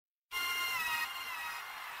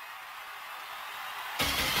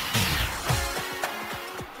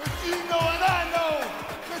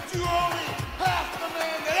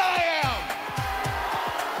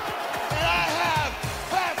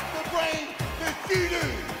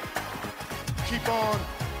keep on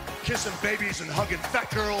kissing babies and hugging fat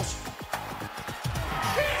girls.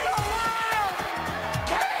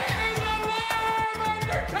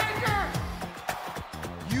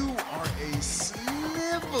 You are a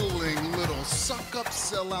sniveling little suck-up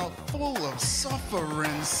sellout full of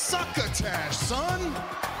suffering succotash, son.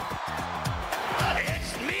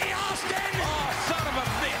 It's me, Austin! Oh, son of a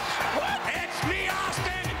bitch! What? It's me,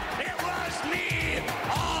 Austin! It was me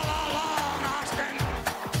all along, Austin!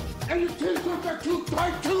 And your t-shirts are too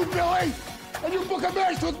tight too, Billy! And you book a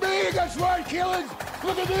match with me against Ryan Keelan!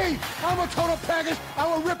 Look at me! I'm a total package! I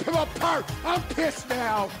will rip him apart! I'm pissed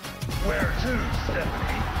now! Where to,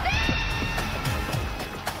 Stephanie?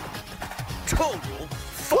 Total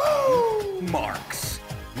fucking Marks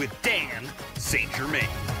with Dan St. Germain.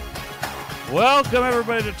 Welcome,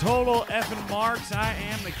 everybody, to Total Effing Marks. I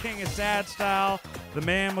am the king of sad style, the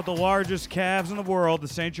man with the largest calves in the world, the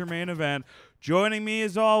St. Germain event. Joining me,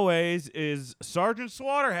 as always, is Sergeant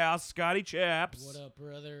Slaughterhouse, Scotty Chaps. What up,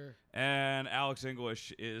 brother? And Alex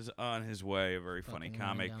English is on his way, a very funny Fucking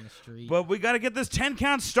comic. running down the street. But we got to get this 10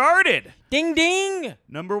 count started. Ding, ding!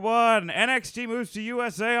 Number one, NXT moves to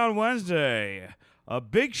USA on Wednesday. A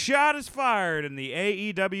big shot is fired in the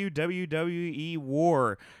AEW WWE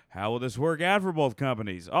war. How will this work out for both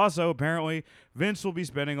companies? Also, apparently, Vince will be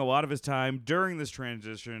spending a lot of his time during this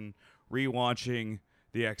transition relaunching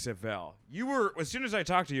the XFL. You were, as soon as I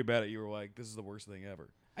talked to you about it, you were like, this is the worst thing ever.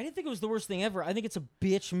 I didn't think it was the worst thing ever. I think it's a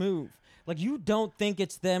bitch move. Like, you don't think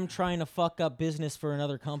it's them trying to fuck up business for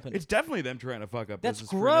another company. It's definitely them trying to fuck up That's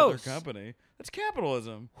business for another gross. company. That's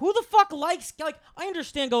capitalism. Who the fuck likes, like, I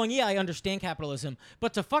understand going, yeah, I understand capitalism,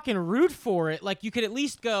 but to fucking root for it, like, you could at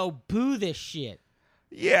least go, boo this shit.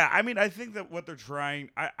 Yeah, I mean, I think that what they're trying,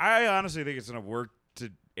 I honestly think it's going to work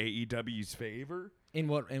to AEW's favor. In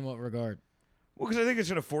what regard? Well, because I think it's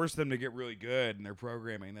going to force them to get really good in their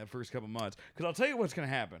programming that first couple months. Because I'll tell you what's going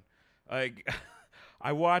to happen. Like,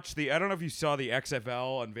 I watched I don't know if you saw the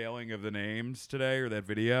XFL unveiling of the names today or that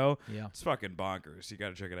video. Yeah. It's fucking bonkers. You got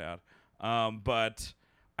to check it out. But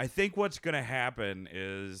I think what's going to happen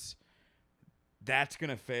is that's going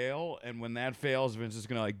to fail. And when that fails, Vince is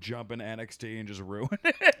going to, like, jump into NXT and just ruin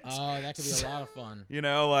it. Oh, that could be a lot of fun. You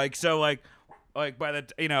know, like, so, like by the,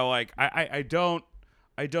 you know, like, I don't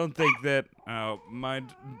think that our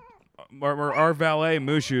valet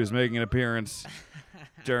Mushu is making an appearance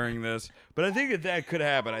during this, but I think that could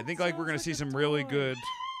happen. I think like we're gonna see some really good.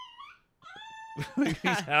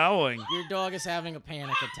 He's howling. Your dog is having a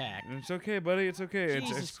panic attack. It's okay, buddy. It's okay.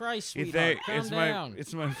 Jesus Christ, It's sweetheart, calm down.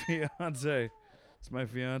 It's my fiance. It's my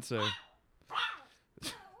fiance.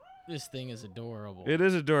 This thing is adorable. It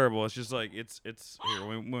is adorable. It's just like it's here. Let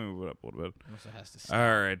me move it up a little bit. It also has to stop.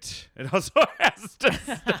 All right. It also has to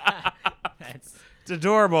stop. It's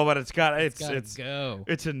adorable, but it's go.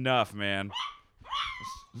 It's enough, man.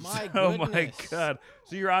 My Oh goodness. my god!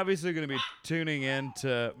 So you're obviously going to be tuning in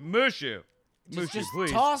to Mushu. Mushu, Just please.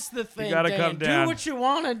 toss the thing. gotta Dan. come down. Do what you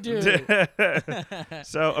want to do.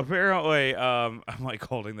 So apparently, I'm like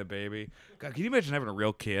holding the baby. God, can you imagine having a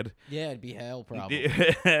real kid? Yeah, it'd be hell, probably.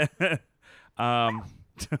 Now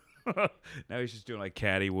he's just doing like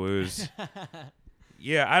catty woos.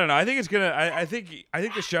 Yeah, I don't know. I think it's gonna. I think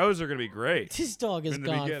the shows are gonna be great. This dog has In the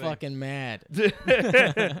gone beginning. fucking mad.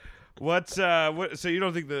 What? So you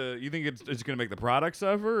don't think it's gonna make the product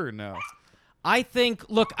suffer or no? I think.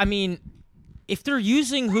 Look, I mean, if they're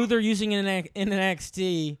using who they're using in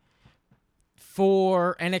NXT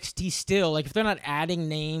for NXT still, like if they're not adding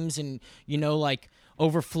names and like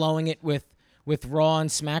overflowing it with Raw and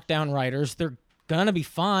SmackDown writers, they're gonna be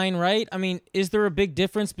fine, right? I mean, is there a big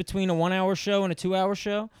difference between a 1 hour show and a 2 hour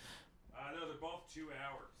show? No, they're both 2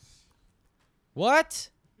 hours. What?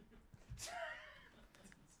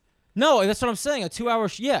 No, that's what I'm saying. A 2 hour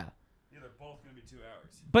yeah. Yeah, they're both gonna be 2 hours.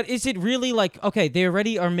 But is it really like, okay, they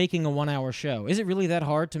already are making a 1 hour show. Is it really that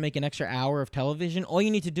hard to make an extra hour of television? All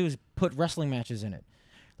you need to do is put wrestling matches in it.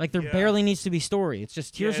 Like, there barely needs to be story. It's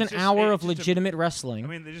just, here's an hour of legitimate wrestling. I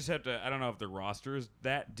mean, they just have to, I don't know if the roster is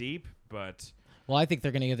that deep, but Well, I think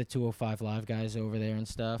they're going to get the 205 Live guys over there and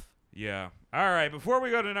stuff. yeah. All right, before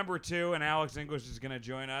we go to number 2, and Alex English is going to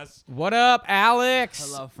join us. What up, Alex?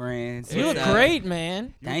 Hello, friends. You What's look up? great,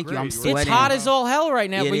 man. Thank you. great. I'm It's sweating. It's hot as all hell right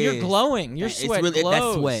now, It but you're is. glowing. Your It's sweat really,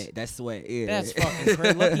 glows. That's sweat. Yeah. That's fucking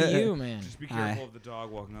great. Look at you, man. Just be careful Hi. of the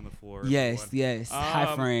dog walking on the floor. Yes, everyone. yes.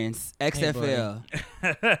 Hi, friends.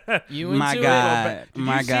 XFL. You into My it? God. Did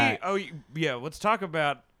My you God. see? Yeah. Let's talk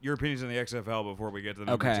about your opinions on the XFL before we get to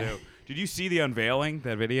number Okay. 2. Did you see the unveiling,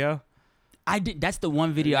 that video? I did. That's the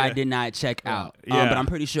one video I did not check out. Yeah. But I'm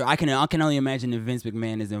pretty sure I can only imagine if Vince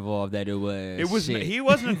McMahon is involved that it was. It was. shit. He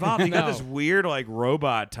wasn't involved. He got No. this weird like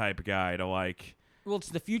robot type guy to like. Well, it's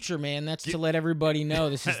the future, man. That's to let everybody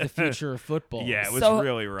know this is the future of football. Yeah, it was So,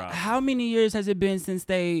 really rough. How many years has it been since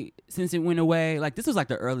it went away? Like this was like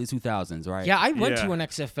the early 2000s, right? Yeah, I went Yeah. to an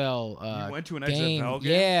XFL. You went to an game. XFL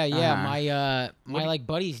game? Yeah, yeah. Uh-huh. My like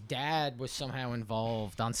buddy's dad was somehow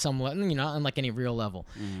involved on some level, not on like any real level.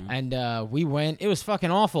 And we went. It was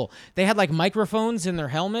fucking awful. They had like microphones in their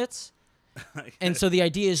helmets, and so the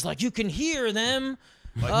idea is like you can hear them.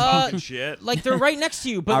 Like talking shit. Like they're right next to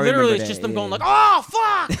you, I but literally remember it's that, just them yeah. going like, "Oh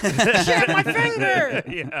fuck, shit, my finger,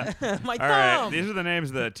 yeah. my All right, thumb." these are the names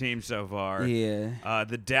of the teams so far. Yeah.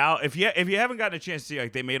 The Dow. If you haven't gotten a chance to see,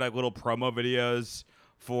 like they made like little promo videos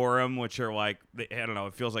for them, which are like I don't know.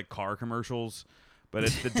 It feels like car commercials, but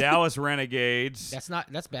it's the Dallas Renegades. That's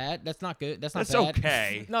bad. That's not good. That's not That's bad.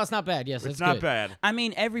 okay. No, it's not bad. Yes, It's it's not good. bad. I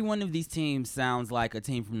mean, every one of these teams sounds like a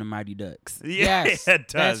team from the Mighty Ducks, Yeah, Yes, it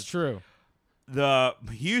does. that's true. The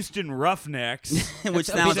Houston Roughnecks. which That's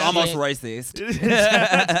sounds almost basically-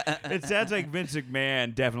 racist. It sounds like Vince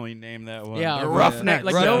McMahon definitely named that one. Yeah, The roughneck.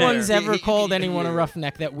 Like no Roughneck. one's ever called Yeah. anyone a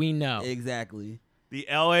roughneck that we know. Exactly. The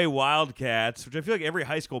LA Wildcats, which I feel like every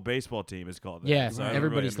high school baseball team is called that. Yeah, so I don't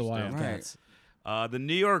everybody's really the understand. Wildcats. The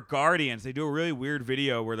New York Guardians, they do a really weird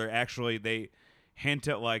video where they hint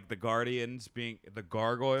at like the Guardians being the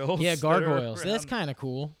gargoyles. Yeah, that are gargoyles. That's around. kind of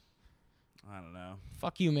cool. I don't know.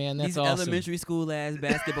 Fuck you, man. That's These awesome. elementary school ass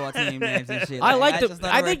basketball team names and shit. I like just the. don't know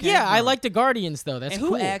I where think it came I from. like the Guardians though. That's And who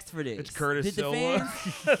cool. asked for this? It's Curtis did the Silva.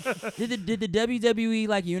 fans, did the WWE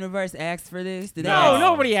like universe ask for this? Did they No, ask-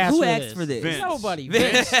 nobody asked Who for asked this. for this? Vince. Nobody.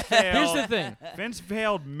 Vince Here's failed. the thing. Vince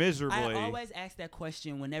failed miserably. I always ask that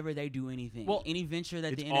question whenever they do anything. Well, any venture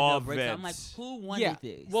that it's the all NFL breaks up, I'm like, Vince. who wanted Yeah.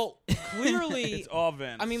 this? Well, clearly. It's all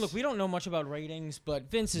Vince. I mean, look, we don't know much about ratings, but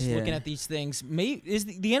Vince is Yeah. looking at these things.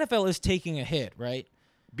 The NFL is taking a hit, right?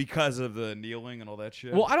 because of the kneeling and all that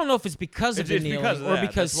shit. Well, I don't know if it's because of it's the kneeling because of or that.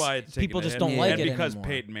 because That's why it's taking people a just hit. don't Yeah. like and it because anymore.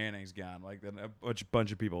 Peyton Manning's gone, like then a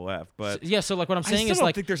bunch of people left. But Yeah, so like what I'm I saying still is don't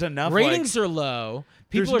like think there's enough ratings like, are low.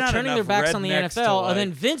 there's People are not turning their enough backs on the rednecks to, NFL, and then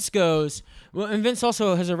like- Vince goes. Well, and Vince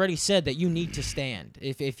also has already said that you need to stand.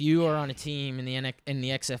 If you are on a team in the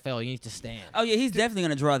XFL, you need to stand. oh yeah, he's definitely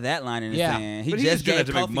gonna draw that line in the Yeah. sand. He But he's just doing gave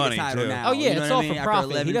it to make Kofi money, the title too. now. Oh, yeah, you know it's what all I mean? for After profit.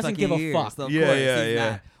 He 11 doesn't fucking give a years. fuck. So of Yeah, course yeah, he's yeah.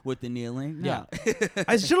 not with the kneeling. Yeah. No.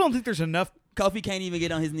 I still don't think there's enough. Kofi can't even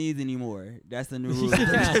get on his knees anymore. That's the new rule.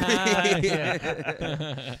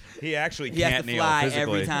 He actually He has can't to kneel fly physically.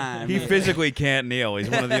 every time. He Yeah. physically can't kneel. He's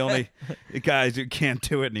one of the only guys who can't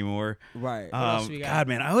do it anymore. Right. else we got? God,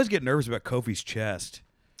 man, I always get nervous about Kofi's chest.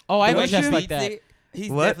 Oh, I have The a way chest he like beats that. it, he's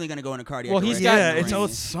What? definitely gonna go into cardiac Well, he's arrest. got- Yeah, in the it's all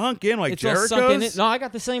ring. sunk in like It's all Jericho's. sunk in it. No, I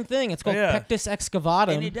got the same thing. It's called Yeah. pectus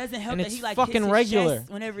excavatum. And it doesn't help and that it's he like fucking hits his regular.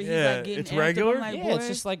 chest whenever he's Yeah, like getting it's amped up. I'm regular? like, Yeah, boy. it's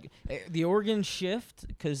just like the organs shift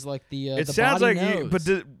because like the It the sounds body like, knows.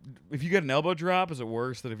 but if you get an elbow drop, is it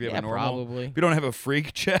worse than if you have Yeah, a normal? probably. If you don't have a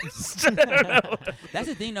freak chest. That's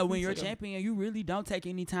the thing though. When you're a champion, you really don't take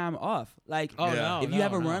any time off. Like, Oh, Yeah. no, if you no,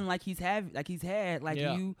 have a no. run like he's had, like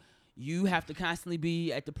Yeah. you have to constantly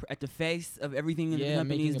be at the face of everything the Yeah,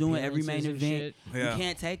 company is making doing. Every main appearances and event, shit. Yeah. you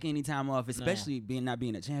can't take any time off, especially not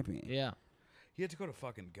being a champion. Yeah. He had to go to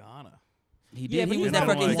fucking Ghana. He Yeah, did. but he he was that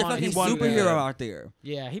won fucking. He's a one. fucking He won, superhero yeah. out there.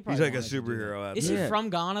 Yeah, he He's probably like a wanted to do that. superhero out Is there. he Yeah. from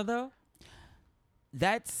Ghana though?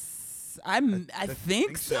 I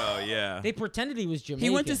think so. Yeah. They pretended he was Jamaican. He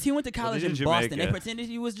went to college he's in in Boston. They Jamaica. pretended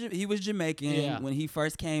he was Jamaican Yeah. when he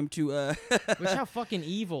first came to. Which how fucking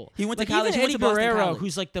evil. He went to like, college- Even he went Eddie to Boston Guerrero, College.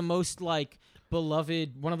 who's like the most like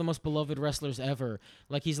beloved, one of the most beloved wrestlers ever.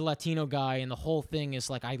 Like he's a Latino guy, and the whole thing is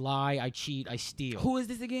like I lie, I cheat, I steal. Who is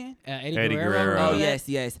this again? Eddie, Eddie Guerrero. Guerrero. Oh Yeah.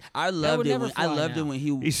 yes. I loved would it. never I fly loved now. it when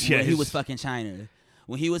He's- when he he's- was fucking China.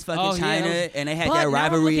 When he was fucking Oh, yeah, China, that was- and they had But that now I'm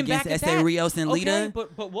rivalry looking against back at S.A. that. Rios and Lita. Okay,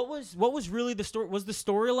 but what was really the story? Was the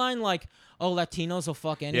storyline like, oh, Latinos will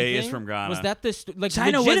fuck anything? he is from Ghana. Was that the like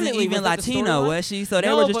China wasn't legitimately, even was that the Latino, storyline? was she? So they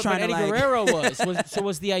No, were just but trying to Eddie like. Guerrero was. So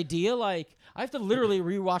was the idea like? I have to literally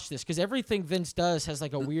rewatch this because everything Vince does has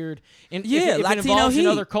like a weird. And Yeah, if it Latino involves heat.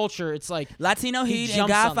 another culture, it's like Latino He Heat and jumps on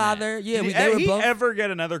that. Godfather. Yeah, Did they were he both. ever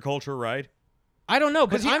get another culture right? I don't know,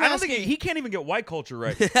 but Because I'm I don't asking. think he can't even get white culture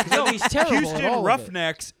right. no, he's terrible at Houston all of it.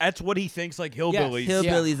 Roughnecks, that's what he thinks like hillbillies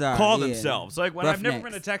Hillbillies are call yeah. themselves. Like when I've never been to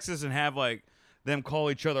Roughnecks. Texas and have like them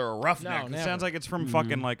call each other a roughneck. No, It never. sounds like it's from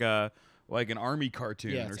fucking like an army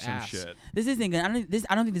cartoon Yeah, or it's some ass. shit. This isn't gonna.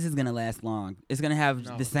 I don't think this is gonna last long. It's gonna have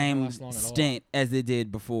No, the it's not gonna same last long at all. stint as it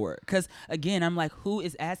did before. Because again, I'm like, who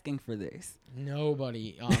is asking for this?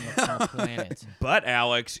 Nobody on the planet. But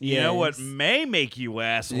Alex, you know what Yes. may make you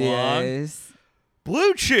last long? Yes.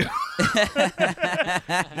 Blue Chew.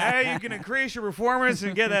 Now you can increase your performance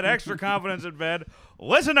and get that extra confidence in bed.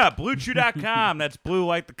 Listen up, BlueChew.com. That's blue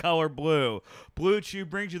like the color blue. Blue Chew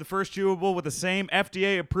brings you the first chewable with the same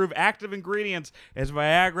FDA-approved active ingredients as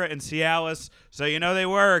Viagra and Cialis, so you know they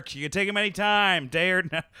work. You can take them anytime, day or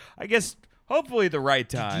night. I guess hopefully the right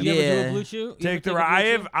time. You ever do Yeah. a Blue Chew? You Take ever the.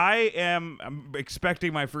 take a Blue Chew? I'm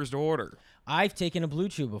expecting my first order. I've taken a Blue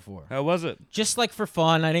Chew before. How was it? Just like for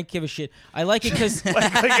fun. I didn't give a shit. I like it because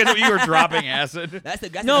like you were dropping acid. That's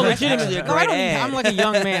no, that's legitimately. actually a No, I great don't even, ad. I'm like a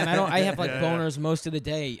young man. I have like Yeah, boners most of the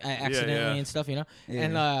day, accidentally yeah. and stuff, you know. Yeah.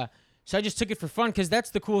 And so I just took it for fun because that's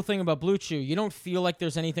the cool thing about Blue Chew. You don't feel like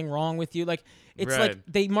there's anything wrong with you. Like it's Right. like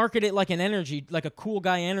they market it like an energy, like a cool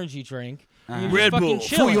guy energy drink. And you're just Red fucking Bull for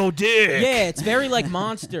chilling. your dick. Yeah, it's very like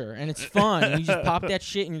Monster, and it's fun. And you just pop that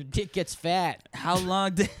shit, and your dick gets fat. How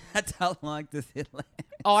long does it last?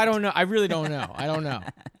 Oh, I don't know. I really don't know. I don't know.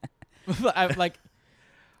 But I, like,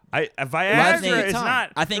 Viagra is time.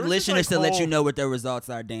 not. I think there's this, listeners like, should let you whole- know what their results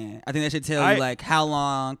are, Dan. I think they should tell I- you like how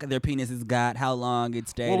long their penis has got, how long it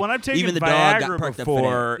stayed. Well, when I've taken even the dog got Viagra perked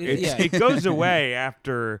before, up for it's, Yeah. it goes away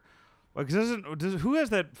after. Like, who has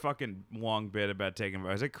that fucking long bit about taking?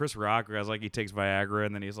 Is it Chris Rock? Who has like he takes Viagra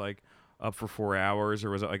and then he's like up for 4 hours, or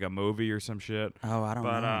was it like a movie or some shit? that. Oh, I don't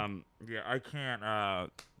But know. yeah, I can't.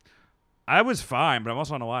 I was fine, but I'm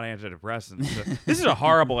also on a lot of antidepressants. So this is a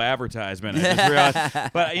horrible advertisement. I just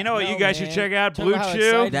realized. But you know what? no, you guys should man. check out Talk Blue about how Chew.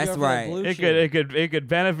 excited you That's are for that right. Blue It Chew. could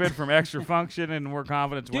benefit from extra function and more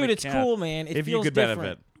confidence. when Dude, it it's can, cool, man. It if you feels could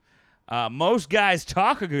different. benefit. Most guys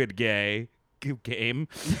talk a good game.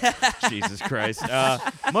 Jesus Christ.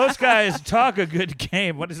 Most guys talk a good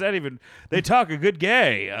game. What does that even? They talk a good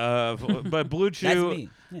gay. But Blue That's Chew. me.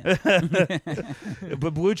 Yeah.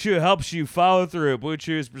 But Blue Chew helps you follow through. Blue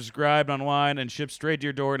Chew is prescribed online and shipped straight to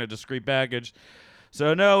your door in a discreet package.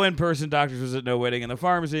 So no in-person doctor's visit, no waiting in the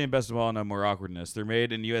pharmacy, and best of all, no more awkwardness. They're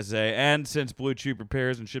made in USA, and since Blue Chew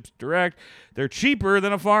prepares and ships direct, they're cheaper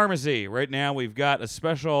than a pharmacy. Right now, we've got a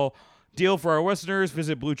special deal for our listeners.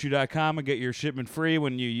 Visit BlueChew.com and get your shipment free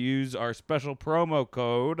when you use our special promo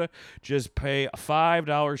code. Just pay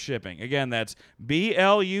 $5 shipping. Again, that's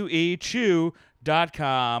BLUE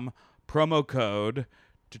Chew.com, promo code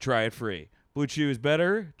to try it free. Blue Chew is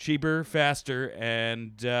better, cheaper, faster,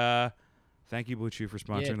 and thank you, Blue Chew, for Yeah,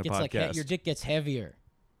 sponsoring it the gets like podcast. your dick gets heavier.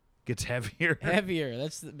 Gets heavier. Heavier.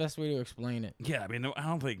 That's the best way to explain it. Yeah, I mean, I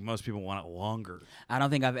don't think most people want it longer. I don't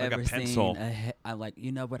think I've Like a ever pencil. seen I like,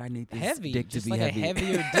 you know what, I need this Heavy, dick to just be like heavy. a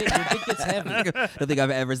heavier dick. Your dick gets heavy. I don't think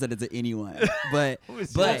I've ever said it to anyone. But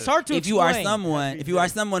is but that? It's hard to if you are explain.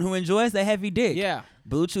 someone who enjoys a heavy dick, Yeah,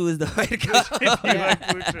 Blue Chew is the way to go. You like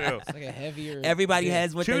Blue Chew. it's like a heavier. Everybody dick.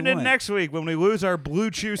 has what Tune they in want. next week when we lose our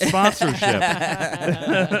Blue Chew sponsorship.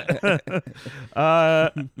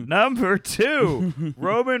 Number 2,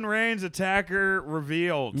 Roman Reigns attacker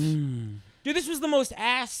revealed. Dude, this was the most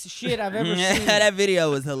ass shit I've ever seen. That video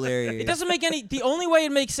was hilarious. It doesn't make any. The only way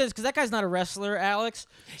it makes sense because that guy's not a wrestler, Alex.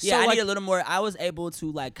 Yeah, so, I like, need a little more. I was able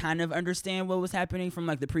to like kind of understand what was happening from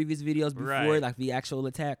like the previous videos before, Right. like the actual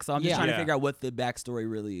attack. So I'm just Yeah. trying Yeah. to figure out what the backstory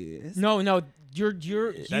really is. No, you That's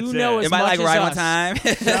know it. as Am I much like as right us. on time?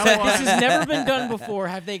 This has never been done before.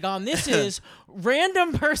 Have they gone? This is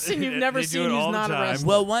random person you've never They do seen it who's all the not a time. wrestler.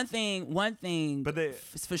 Well, one thing, But they-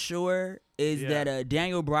 for sure is Yeah. that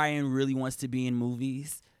Daniel Bryan really wants to be in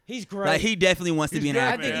movies. He's great. Like he definitely wants to He's be an good,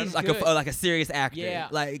 actor. I think he's like good. like a serious actor. yeah,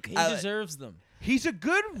 like he I, deserves them. He's a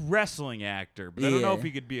good wrestling actor, but I don't know Yeah. if he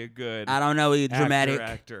could be a good I don't know, he's dramatic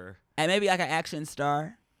actor. and maybe like an action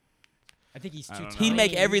star. I think he's I too don't know. tiny. He'd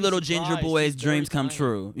make every You'd be little ginger surprised. boy's He's very dreams come tiny.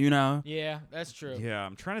 true. You know. Yeah, that's true. Yeah,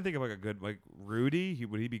 I'm trying to think of like a good Rudy.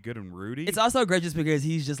 Would he be good in Rudy? It's also great just because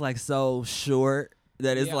he's just like so short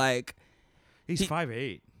that it's Yeah. like He's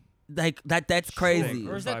 5'8". that's crazy.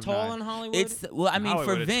 Or is that 5'9". tall in Hollywood? It's well, I mean,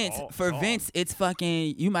 Hollywood, for it's Vince, tall. Vince, it's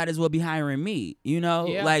fucking. You might as well be hiring me. You know,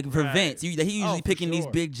 Yeah. like for Right. Vince, he usually for picking these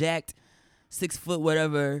sure. big jacked, 6 foot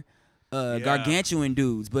whatever, gargantuan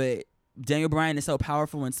dudes. But Daniel Bryan is so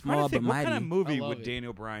powerful and Trying to small but think, what mighty. kind of movie I love would it.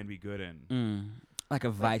 Daniel Bryan be good in? Like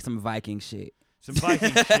some Viking shit. Some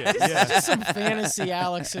Viking shit. Yeah. just some fantasy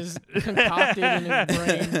Alex has concocted in his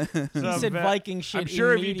brain. He Some said va- Viking shit I'm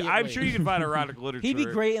sure immediately. you can find erotic literature. He'd be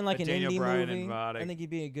great in like that an Daniel indie Bryan movie. embodied. I think he'd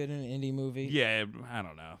be good in an indie movie. Yeah, I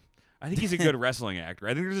don't know. I think he's a good wrestling actor.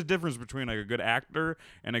 I think there's a difference between like a good actor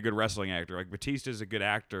and a good wrestling actor. Like Batista's a good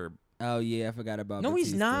actor. Oh yeah, I forgot about. No,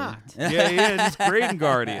 he's Batista. not. Yeah, he's great in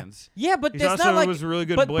Guardians. Yeah, but He's that's also not like was really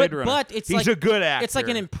good but, in Blade but, Runner. But it's he's like a good actor. It's like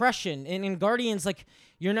an impression. And in Guardians, like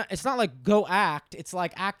you're not. It's not like go act. It's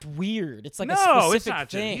like act weird. It's like a specific it's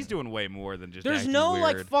not. thing. He's doing way more than just. There's acting no weird.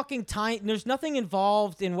 like fucking time. There's nothing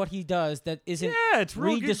involved in what he does that isn't. Yeah, it's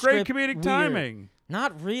real great redescript comedic weird. timing.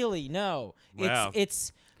 Not really. No. Wow.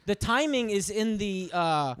 It's the timing is in the.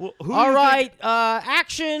 Who do All you right.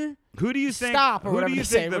 Action. Who do you think? Stop, or who whatever do you they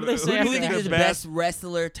say. think What the, do they say who after do you Who think is the the best best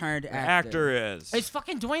wrestler turned actor? actor is? It's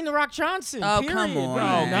fucking Dwayne the Rock Johnson. Oh, period. come on. What, No,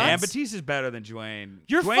 are you man, nuts? Batista's better than Dwayne.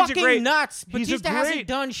 You're Dwayne's fucking a great, nuts. he's a Batista hasn't great-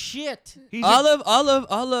 done shit. He's all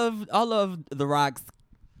of the Rock's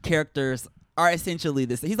characters are essentially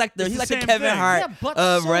this. He's like the It's the Kevin same thing. Hart Yeah, but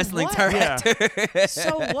of so wrestling what? turned Yeah. actor.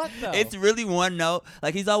 So what, though? It's really one note.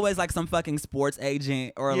 Like he's always like some fucking sports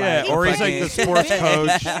agent or yeah, like or he's like fucking- the sports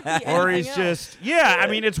coach, Can't be or anything he's else. just I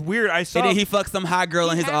mean, it's weird. I saw And then he fucks some hot girl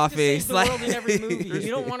in You his have to save office. the Like world in every movie.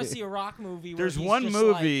 You don't want to see a Rock movie. Where there's he's one just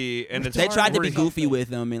movie, and it's they tried to where be he- goofy with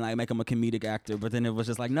him and like make him a comedic actor, but then it was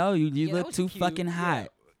just like, no, you Yeah, that look was too cute. fucking Yeah. hot.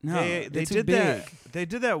 No, they you're too did big. that. They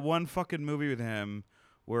did that one fucking movie with him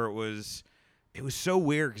where it was so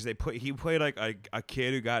weird because he played like a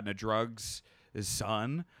kid who got into drugs, his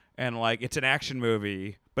son, and like it's an action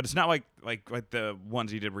movie, but it's not like the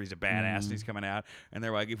ones he did where he's a badass and he's coming out, and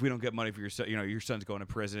they're like, if we don't get money for your son, your son's going to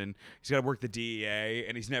prison. He's got to work the DEA,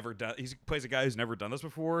 and he plays a guy who's never done this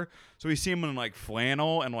before, so we see him in like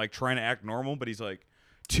flannel and like trying to act normal, but he's like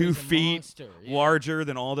 2 He's a feet monster, yeah. larger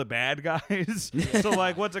than all the bad guys. So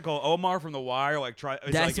like, what's it called? Omar from The Wire, like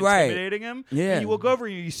is That's like right. intimidating him. Yeah. And you look over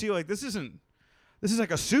and you see like this is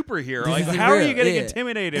like a superhero. This Like isn't how are you real, getting yeah.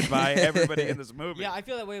 intimidated by everybody in this movie? Yeah, I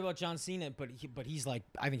feel that way about John Cena, but he's like,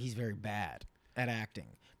 I think he's very bad at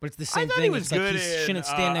acting. But it's the I same thought thing. he was it's like good he in. shouldn't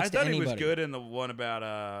stand next I to thought anybody. he was good in the one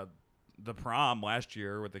about the prom last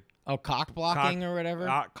year with the Cock blocking or whatever.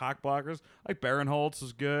 cock blockers. Like Baron Holtz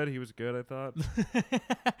was good. He was good. I thought.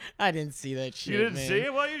 I didn't see that shit. You didn't man. see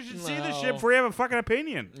it? Well, you should see the No. shit before you have a fucking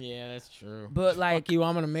opinion. Yeah, that's true. But like Fuck you,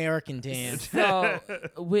 I'm an American, Dan. So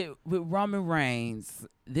with Roman Reigns,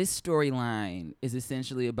 this storyline is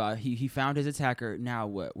essentially about he found his attacker. Now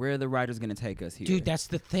what? Where are the writers gonna take us here? Dude, that's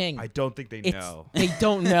the thing. I don't think they It's- know. They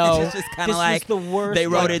don't know. It's just kind This of like was the worst. they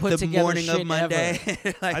wrote like, it put the together morning shit of Monday.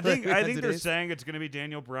 ever. Like, I think once it they're is. saying it's going to be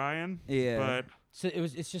Daniel Bryan. Yeah. But So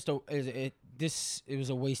it's just a it was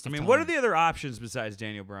a waste I of mean, time. what are the other options besides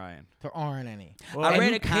Daniel Bryan? There aren't any. Well, I And read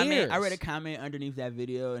who a comment. I read a cares? comment underneath that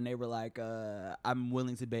video, and they were like, "I'm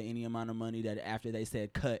willing to bet any amount of money that after they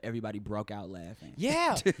said cut, everybody broke out laughing."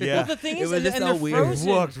 Yeah. Yeah. Well, the thing It is, was and, just and so they're weird. It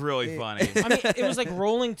frozen. looked really funny. I mean, it was like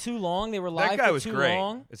rolling too long. They were live That guy for was too great.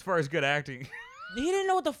 long. As far as good acting, He didn't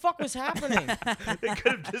know what the fuck was happening. they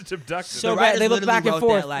could have just abducted So him. bad. writers They look literally back and wrote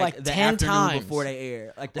forth that, like the 10 afternoon times. before they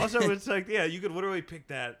air. Like Also, it's like, yeah, you could literally pick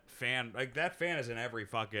that fan. Like, that fan is in every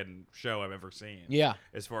fucking show I've ever seen. Yeah.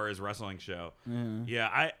 As far as wrestling show. Yeah,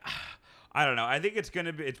 I don't know. I think it's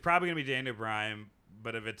probably going to be Daniel Bryan,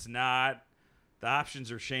 but if it's not, the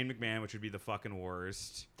options are Shane McMahon, which would be the fucking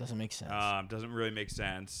worst. Doesn't make sense. Doesn't really make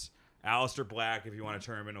sense. Aleister Black, if you want to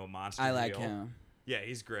turn him into a monster I like heel. him. Yeah,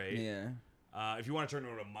 he's great. Yeah. If you want to turn him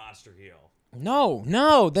into a monster heel.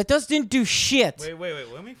 No, that didn't do shit. Wait,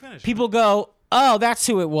 let me finish. People go, oh, that's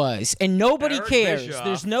who it was, and nobody Eric cares. Bischoff.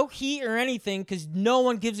 There's no heat or anything because no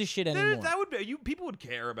one gives a shit anymore. That would be, people would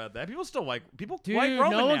care about that. People still like Dude, like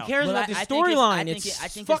Roman no one now. cares Well, about the I think storyline. I It's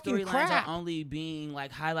think fucking the storylines crap. are only being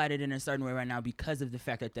like highlighted in a certain way right now because of the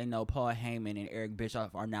fact that they know Paul Heyman and Eric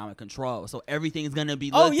Bischoff are now in control. So everything's gonna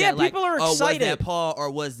be looked yeah, at like, people are oh, was excited. that Paul or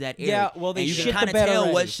was that Eric? Yeah, well, they and you shit can the kind bed of tell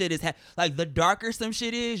already. what shit is like. The darker some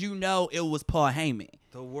shit is, you know, it was Paul Heyman.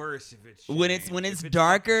 The worst if it's When Shane. it's If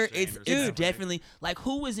darker, fucking Shane it's or somebody. definitely like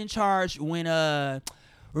who was in charge when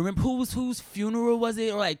remember whose funeral was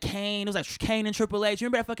it, or like Kane? It was like Kane and Triple H.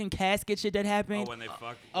 Remember that fucking casket shit that happened? Oh, when they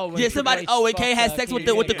fuck. Oh, when Yeah, Triple somebody. H Oh, when fucked, Kane had sex with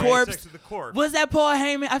the Yeah, with the yeah, had corpse. sex with the corpse. Was that Paul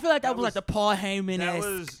Heyman? I feel like that was like was- the Paul Heyman. That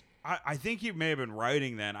was. I think he may have been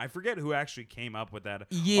writing then. I forget who actually came up with that. Oh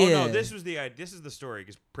Yeah. no, this is the story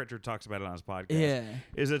because Pritchard talks about it on his podcast. Yeah.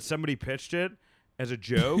 Is that somebody pitched it as a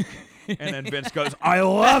joke, and then Vince goes, "I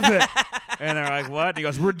love it," and they're like, "What?" And he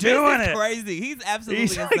goes, "We're doing This is it." crazy. He's absolutely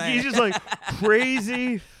He's like, insane. he's just like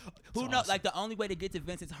crazy. Who knows? Like the only way to get to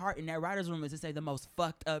Vince's heart in that writer's room is to say the most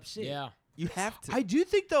fucked up shit. Yeah. You have to. I do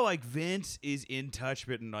think though, like Vince is in touch,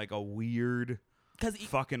 but in like a weird Because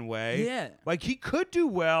fucking way. Yeah. like he could do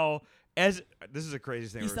well as this is a crazy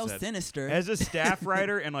thing. He's I've ever so said. sinister. As a staff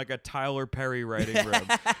writer in like a Tyler Perry writing room,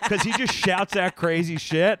 because he just shouts out crazy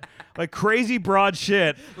shit, like crazy broad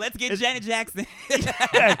shit. Let's get It's- Janet Jackson.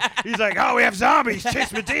 He's like, oh, we have zombies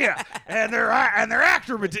chase Medea, and they're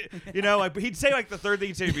actor Medea. You know, like he'd say like the third thing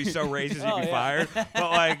he'd say would be so racist he'd be fired. But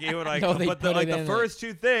like he would like, No, they but the, put like it the in first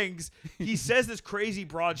two things, he says this crazy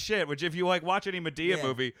broad shit. Which if you like watch any Medea Yeah.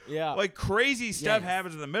 movie, Yeah. like crazy stuff Yes.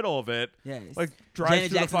 happens in the middle of it. Yes. Like drives Janet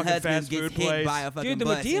through the Jackson's fucking husband fast gets food hit place. by a fucking Dude, the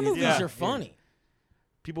bus Medea in his movies ear. are funny.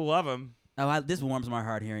 People love him. Oh, this warms my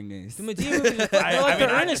heart hearing this. The Medea movies are funny. They're like the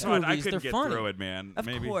Ernest I movies. couldn't They're get funny. through it, man. Of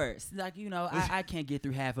Maybe. course, like I can't get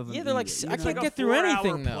through half of them. Yeah, they're like either, I you can't know? Like get a through 4-hour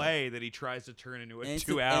anything though. play that he tries to turn into a And it's-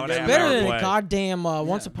 2-hour and and a it's half Better hour than play. a goddamn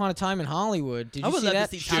Once Upon a Time in Hollywood. Did I you would see love to that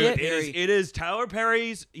see shit? Tyler It is Tyler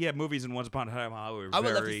Perry's movies in Once Upon a Time in Hollywood. I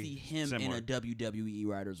would love to very see him similar. in a WWE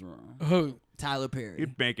writer's room. Who? Tyler Perry.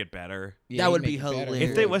 He'd make it better Yeah, That would he'd be make it better. hilarious.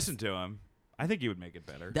 if they listened to him. I think he would make it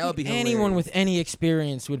better. That would be Anyone hilarious. with any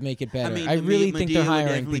experience would make it better. I mean, really think Medea they're would hiring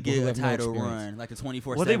definitely people get who a have no title experience. run, like a 24/7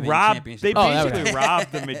 Well, they championship. that would basically happen.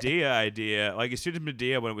 robbed the Medea idea. Like as soon as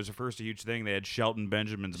Medea, when it was the first huge thing, they had Shelton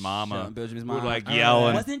Benjamin's mama, Shelton Benjamin's who would mama. like yell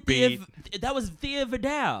and Wasn't beat. that was Thea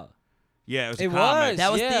Vidal? Yeah, it was. It a comic. was.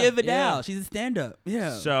 That was Yeah, Thea Vidal. yeah. She's a stand-up.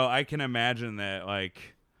 Yeah. So I can imagine that, like,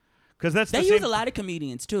 because that's They the use same a lot of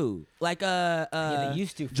comedians too, like they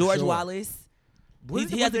used to, for George sure. Wallace. What He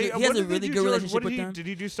did has they- a what did they really do, good George? relationship What with did he, them. Did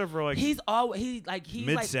he do stuff for like He's like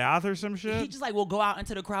Mid South or some shit? He just like will go out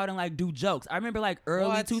into the crowd and like do jokes. I remember like early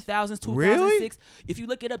What? 2000s, 2006. Really? If you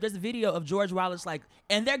look it up, there's a video of George Wallace like,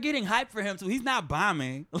 and they're getting hype for him too. He's not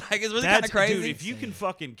bombing. Like it's really kind That's of crazy. Dude, if you can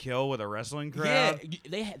fucking kill with a wrestling yeah, crowd,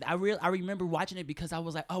 they had. I remember watching it because I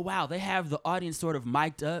was like, oh wow, they have the audience sort of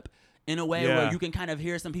mic'd up in a way Yeah. where you can kind of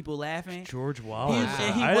hear some people laughing. George He, Wallace,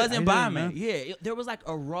 and he I wasn't didn't bombing. know. Yeah, there was like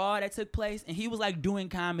a Raw that took place, and he was like doing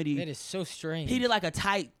comedy. That is so strange. He did like a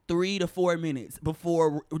tight 3 to 4 minutes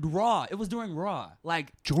before Raw. It was during Raw.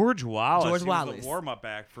 Like, George Wallace. George he Wallace. was the warm-up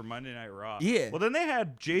act for Monday Night Raw. Yeah. Well, then they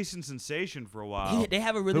had Jason Sensation for a while. they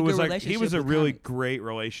have a really who was good like, relationship. He was a with really comics. great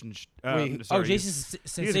relationship. Wait, sorry, Jason he's a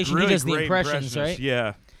Sensation. really He does the great impressions, impressionist. right?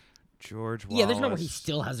 Yeah. George Wallace. Yeah, there's no way he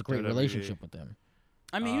still has a great WWE. relationship with them.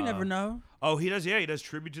 I mean, you never know. Oh, he does. Yeah, he does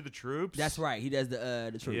tribute to the troops. That's right. He does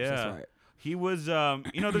the troops. Yeah. That's right. He was,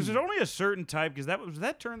 there's only a certain type because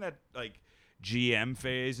that turned that like GM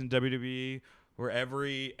phase in WWE where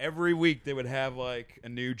every week they would have like a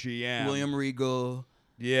new GM. William Regal.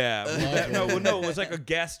 Yeah. no, it was like a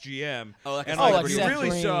guest GM. Oh, like a and celebrity. like you Seth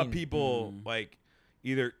really saw Green. people like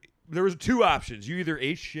either there was two options. You either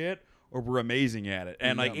ate shit or were amazing at it,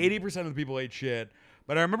 and like 80% of the people ate shit.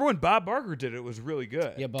 But I remember when Bob Barker did it, it was really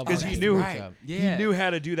good. Yeah, Bob because Barker he did a knew good job. Yeah. he knew how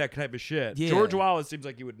to do that type of shit. Yeah. George Wallace seems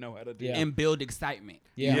like he would know how to do. Yeah. it. And build excitement.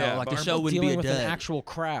 Yeah. You know, Yeah, like the Barber show wouldn't be Dealing a with dud. an actual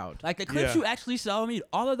crowd. Like the clips Yeah. you actually showed me,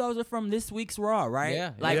 all of those are from this week's Raw, right?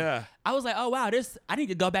 Yeah. Like Yeah. I was like, oh wow, I need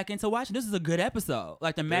to go back into watching. This is a good episode.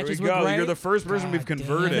 Like the There matches we were go. great. You're the first person we've God damn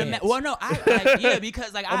converted. it. Well, no,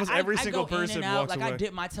 because like Almost I every I single go in person and out, walks like I away.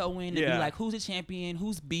 dip my toe in to Yeah. be like, who's the champion,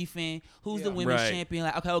 who's beefing, who's the women's Right. champion.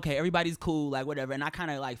 Like, okay, everybody's cool, like whatever. And I kind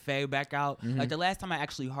of like fade back out. Mm-hmm. Like the last time I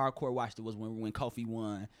actually hardcore watched it was when Kofi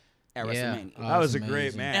won at Yeah. WrestleMania. Oh, That was a that's great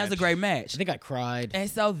amazing. match. That was a great match. I think I cried. And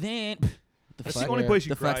so then, That's fuck? the only Yeah. place you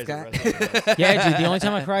The cry fuck, is at Scott? WrestleMania. Yeah, dude. The only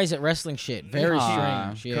time I cry is at wrestling shit. Very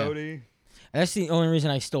Aw. strange. Yeah. Cody. That's the only reason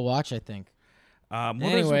I still watch. I think. Well,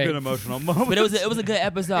 there's Anyway. some good emotional moments. but it was a good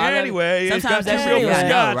episode. I love- Anyway, he's sometimes got that to shit go gotta for go,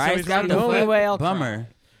 Scott, so right? he's Scott running the gotta only go. way I'll Bummer.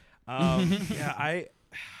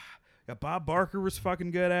 Yeah, Bob Barker was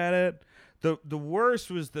fucking good at it. The worst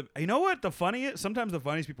was you know what the funniest? Sometimes the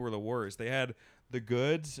funniest people were the worst. They had the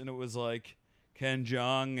goods, and it was like Ken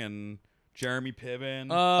Jeong and Jeremy Piven.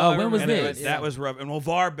 Oh, when was and this? that was rough. And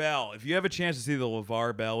LeVar Bell. If you have a chance to see the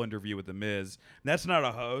LeVar Bell interview with The Miz, that's not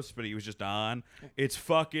a host, but he was just on. It's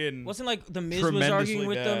fucking. Wasn't like the Miz was tremendously arguing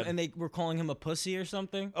with them bad. and they were calling him a pussy or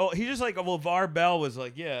something. Oh, he just like LeVar Bell was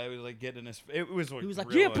like, yeah, it was like getting his. It was. He was like,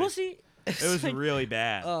 really, "Yeah, pussy." It was really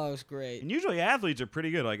bad. Oh, it was great. And usually athletes are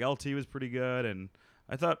pretty good. Like LT was pretty good, and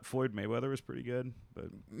I thought Floyd Mayweather was pretty good. But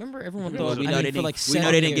Remember, everyone Well, thought we We know know I they mean, for didn't. like We know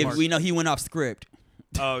 7 they didn't years. give. We know he went off script.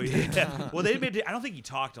 oh yeah, well they made. I don't think he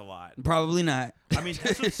talked a lot. Probably not. I mean,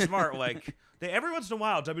 that's what's smart. Like every once in a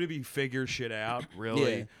while, WWE figures shit out.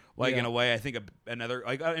 Really, Yeah. like in Yeah. a way, I think another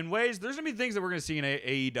like in ways. There's gonna be things that we're gonna see in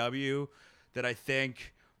AEW that I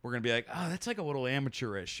think. We're gonna be like, oh, that's like a little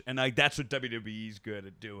amateurish, and like that's what WWE's good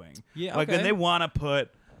at doing. Yeah, like when okay. they want to put,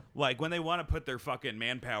 their fucking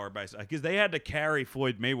manpower by, because they had to carry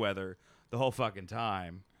Floyd Mayweather the whole fucking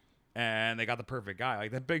time, and they got the perfect guy.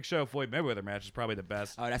 Like that Big Show Floyd Mayweather match is probably the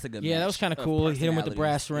best. Oh, that's a good. Yeah, that match was kind of of cool. Hit him with the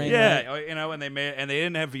brass personalities. ring. Yeah, you know, and they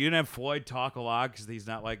didn't have Floyd talk a lot because he's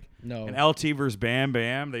not like No. an LT versus Bam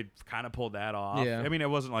Bam. They kind of pulled that off. Yeah. I mean, it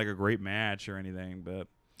wasn't like a great match or anything, but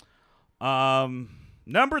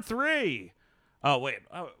number 3. Oh wait,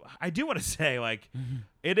 I do want to say like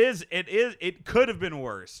it could have been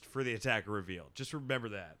worse for the attacker reveal. Just remember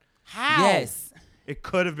that How? Yes. it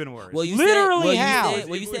could have been worse. Well, you Literally said, how? Well, If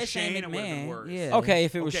you it was said Shane Shane, it would've been McMahon. worse. Yeah. Okay,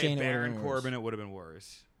 if it was okay, Shane, it Baron would've been worse. Corbin, it would have been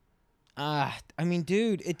worse. I mean,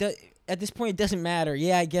 dude, at this point, it doesn't matter.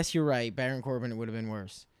 Yeah, I guess you're right. Baron Corbin, it would have been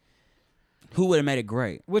worse. Who would have made it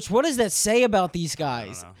great? What does that say about these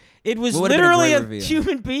guys? know. It was What would've been a literally great a reveal?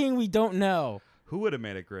 human being we don't know. Who would have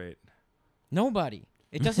made it great? Nobody.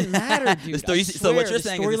 It doesn't matter, dude. story- I so what swear, you're the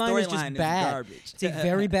saying is the storyline is storyline just is bad. garbage. It's a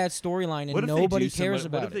very bad storyline, and What if they nobody do cares somebody-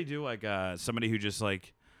 about What if they it. do like somebody who just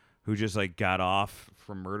got off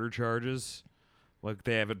from murder charges? Like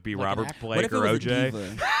they have it be Like an Robert actor? What Blake if it or was a OJ.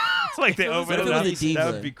 diva? It's like they What if open it it was up. a diva?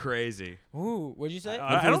 That would be crazy. Ooh, what'd you say?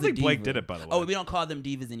 I don't think Blake did it, by the way. Oh, we don't call them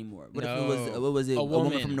divas anymore. What if it was No. what was it? A A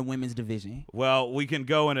woman woman. from the women's division. Well, we can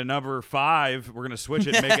go into number 5. We're gonna switch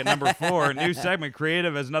it and make it number 4. New segment,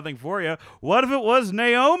 creative has nothing for you. What if it was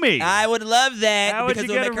Naomi? I would love that How would because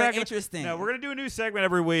you it would get make a her record? interesting. No, we're gonna do a new segment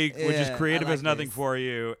every week, which is Yeah, creative I has like nothing this. for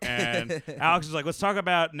you. And Alex is like, let's talk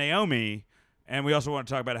about Naomi. And we also want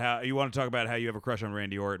to talk about how you have a crush on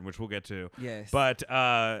Randy Orton, which we'll get to. Yes. But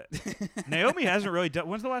Naomi hasn't really done.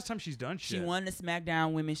 When's the last time she's done shit? She won the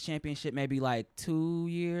SmackDown Women's Championship maybe like 2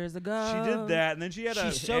 years ago. She did that, and then she had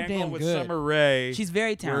a She's so angle damn with good. Summer Rae. She's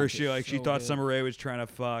very where talented. she So thought good. Summer Rae was trying to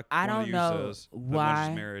fuck I one of don't the know Usos, the one why.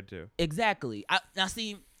 she's married to. Exactly. Now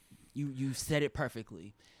see, you said it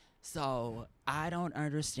perfectly. So I don't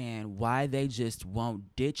understand why they just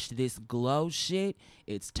won't ditch this glow shit.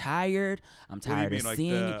 It's tired. I'm do you tired mean, of like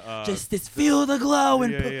seeing the, it. Just this feel the glow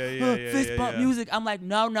and fist bump yeah. music. I'm like,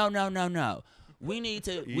 no. We need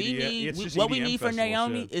to. It's just What we EDM need for festival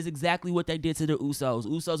Naomi shit. is exactly what they did to the Usos.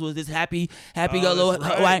 Usos was this happy Oh, go little that's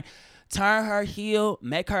right. white. Turn her heel,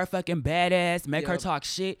 make her fucking badass, make her Yep. talk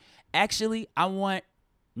shit. Actually, I want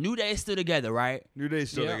New Day still together, right? New Day's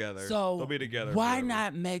still Yeah. together. So they'll be together. why forever.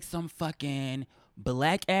 not make some fucking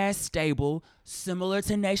black ass stable similar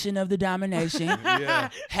to Nation of the Domination? Yeah.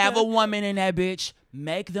 Have a woman in that bitch.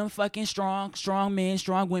 Make them fucking strong men,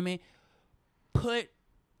 strong women. Put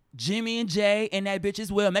Jimmy and Jay in that bitch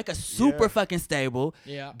as well. Make a super Yeah. fucking stable.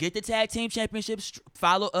 Yeah. Get the tag team championships.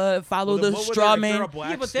 Follow Well, the then what would straw they- if they're men. a black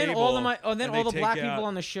Yeah, but then all the stable, then and all they the black take people out-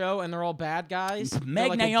 on the show, and they're all bad guys. They're Make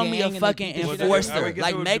like Naomi gang a and they fucking beat the shit out of enforcer. I would everybody. guess it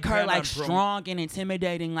Like would make her depend like on from- strong and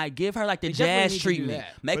intimidating. Like give her like the They definitely jazz need to do treatment.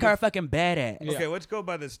 that. Make But her if- fucking badass. Yeah. Okay, let's go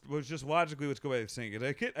by this. Well, just logically, let's go by this thing.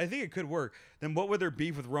 I think it could work. Then what would their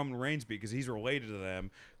beef with Roman Reigns be? Because he's related to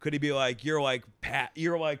them. Could he be like, you're like Pat,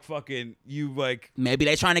 you're like fucking, you like, Maybe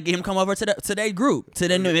they trying to get him come over to their group. To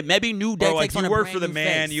the maybe New Day or like takes on you a work brand for the new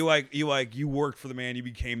man. face. You worked for the man. You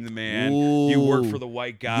became the man. You work for the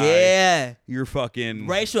white guy. Yeah. You're fucking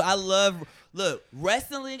Racial. I love. Look,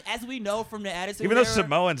 wrestling, as we know from the Attitude Even though Era,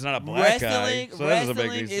 Samoan's not a black wrestling, guy, so that doesn't make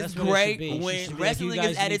wrestling any is sense. That's what it should great be. She when should be like, wrestling "You is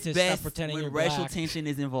guys at need its to stop best pretending when you're racial black." tension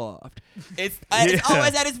is involved. It's Yeah.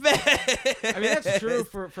 always at its best. I mean, that's true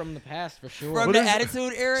from the past for sure. From What the is-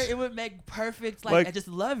 Attitude Era, it would make perfect. Like, Like, I just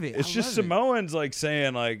love it. It's I just love it. Samoans like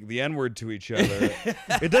saying like the N word to each other.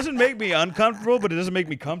 It doesn't make me uncomfortable, but it doesn't make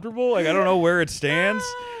me comfortable. Like I don't know where it stands.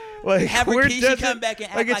 Like Have where Rikishi does come it- back and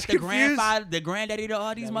act like, like, it's the confused. grandfather, the granddaddy to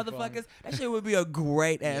all these That'd be motherfuckers. fun. That shit would be a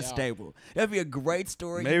great ass Yeah. stable. That'd be a great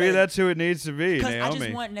story. Maybe that's who it needs to be, Because I Naomi.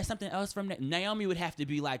 just want something else from Naomi would have to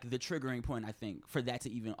be like the triggering point, I think, for that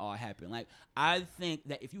to even all happen. Like, I think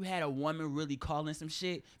that if you had a woman really calling some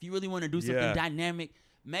shit, if you really want to do something Yeah. dynamic,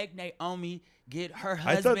 make Naomi get her I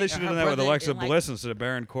husband. thought they or should her have done that with brother Alexa and, like, Bliss instead of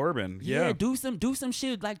Baron Corbin. Yeah, do some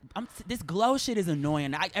shit. Like, this glow shit is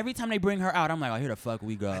annoying. Every time they bring her out, I'm like, oh, here the fuck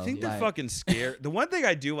we go. I think they're Like, fucking scared. The one thing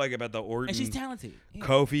I do like about the Orton And she's talented. Yeah.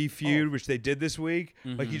 Kofi feud, which they did this week,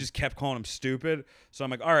 like he just kept calling him stupid. So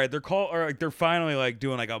I'm like, all right, they're finally like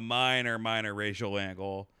doing like a minor racial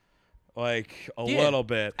angle, like a Yeah. little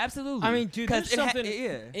bit. Absolutely. I mean, dude, 'Cause there's something.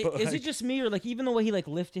 yeah. But, Is like- it just me, or like even the way he like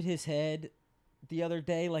lifted his head the other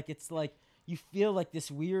day, like it's like you feel like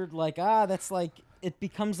this weird, like that's like it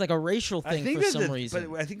becomes like a racial I thing think for that some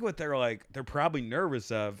reason. But I think what they're probably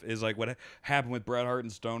nervous of is like what happened with Bret Hart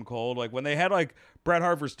and Stone Cold. Like when they had like Bret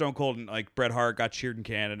Hart versus Stone Cold, and like Bret Hart got cheered in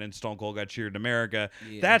Canada and Stone Cold got cheered in America.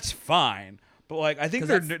 Yeah. That's fine. But like, I think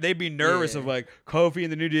 'Cause they'd be nervous of like Kofi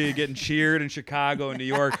and the New Day getting cheered in Chicago and New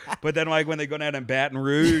York. But then like when they go down in Baton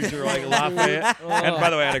Rouge or like Lafayette. And by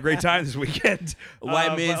the way, I had a great time this weekend.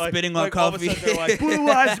 White men but, like, spitting on all of a Kofi. sudden they're like, Blue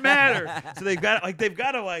Lives Matter. So they've got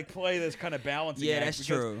to play this kind of balancing Yeah, act that's because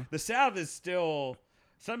true. The South is still.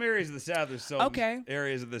 Some areas of the South, there's still Okay.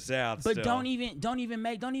 areas of the South. But still. don't even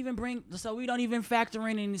bring. So we don't even factor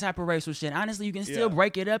in any type of racial shit. Honestly, you can still Yeah.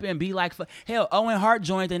 break it up and be like, hell, Owen Hart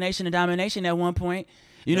joined the Nation of Domination at one point.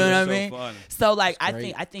 You know That what I was so mean? fun. So like, That's I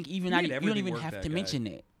great. think even He not, made you don't everything even work, have that to guy. mention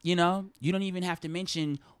it. You know, you don't even have to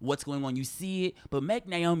mention what's going on. You see it, but make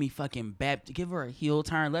Naomi fucking give her a heel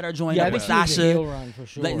turn. Let her join Yeah, I up think with she was a Sasha. heel run for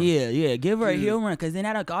sure. Yeah, give her a heel run because then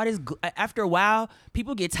after a while,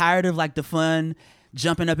 people get tired of like the fun,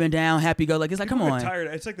 jumping up and down, happy go like it's like People come get on, tired.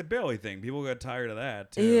 It's like the Bailey thing. People got tired of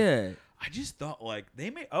that. Too. yeah. I just thought like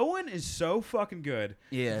Owen is so fucking good.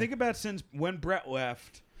 Yeah. Think about since when Brett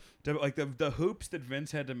left, like the hoops that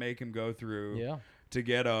Vince had to make him go through. Yeah. To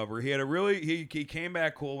get over, he had a really he came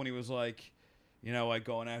back cool when he was like, you know, like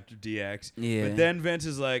going after DX. Yeah. But then Vince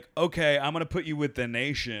is like, okay, I'm gonna put you with the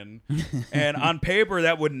Nation, and on paper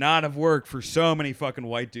that would not have worked for so many fucking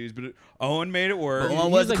white dudes, but Owen made it work. But Owen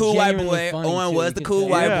He was was, the like, cool white genuinely boy. funny, Owen too. was You the could cool tell.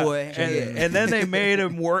 white Yeah. boy. And, Yeah. and then they made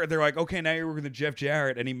him work. They're like, okay, now you're working with Jeff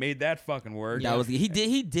Jarrett, and he made that fucking work. That was he did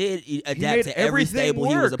He adapt made to every everything stable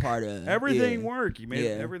he was a work. part of. Everything Yeah. work. He made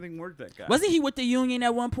Yeah. everything work. That guy. Wasn't he with the Union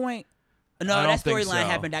at one point? No, I don't that think storyline so.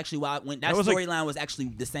 happened actually when that That was like- storyline was actually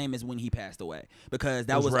the same as when he passed away because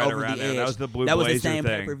that was was right over around the there. edge. That was the Blue That was the Blazer same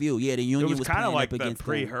thing. pay-per-view. Yeah, the It Union was kind of playing like up the against them.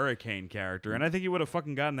 pre-Hurricane character, and I think he would have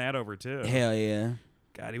fucking gotten that over too. Hell yeah.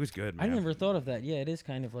 God, he was good, I man. never thought of that. Yeah, it is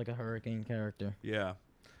kind of like a hurricane character. Yeah.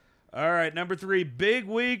 All right, number 3, big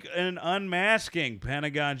week in unmasking.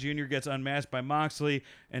 Pentagon Jr. gets unmasked by Moxley,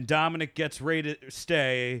 and Dominic gets ready to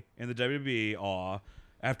stay in the WWE.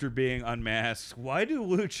 After being unmasked. Why do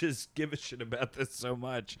luchas give a shit about this so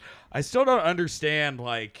much? I still don't understand,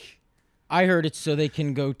 like... I heard it's so they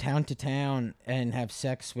can go town to town and have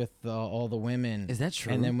sex with all the women. Is that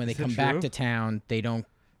true? And then when they Is that come back true? to town, they don't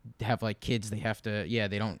have like kids. They have to. Yeah,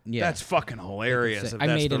 they don't. Yeah, That's fucking hilarious. If I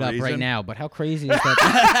that's made the it up reason. right now, but how crazy is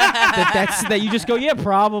that? that you just go, yeah,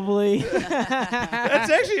 probably. That's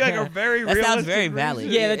actually like a very That sounds realistic very reason.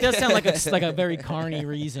 valid. Yeah, that does sound like a very carny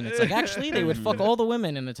reason. It's like actually they would fuck all the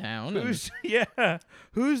women in the town. and-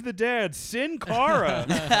 Who's the dad? Sin Cara.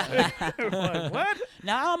 Like, what?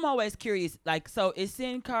 Now I'm always curious. Like, so is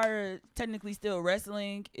Sin Cara technically still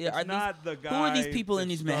wrestling? It's not the guy. Who are these people in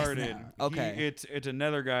that these masks started. now? Okay. It's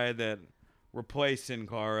another guy that replaced Sin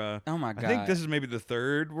Cara. Oh my I think God. this is maybe the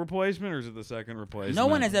third replacement, or is it the second replacement? No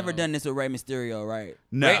one has ever done this with Rey Mysterio, right?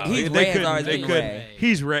 No, Rey, Ray has couldn't- always they been couldn't. Rey.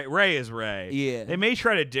 He's Ray. Ray is Ray. Yeah. They may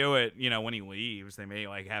try to do it, when he leaves. They may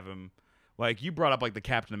like have him. Like you brought up like the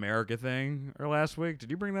Captain America thing or last week. Did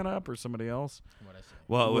you bring that up or somebody else?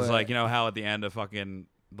 Well, it was What? like how at the end of fucking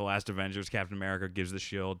the last Avengers, Captain America gives the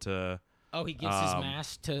shield to Oh, he gives his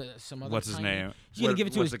mask to some other. what's his tiny- name? He's gonna What- give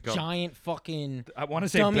it to what's his it called? giant fucking. I want to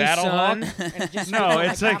say dummy Battlehawk. son, and just No, put,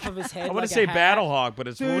 like, it's like half of his head I want like to a say hat. Battlehawk, but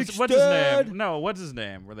it's Big what's his stud. name? No, what's his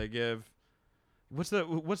name? Where they give what's the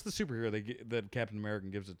superhero that Captain America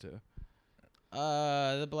gives it to?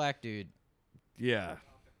 The black dude. Yeah,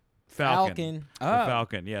 Falcon. Falcon. The Oh.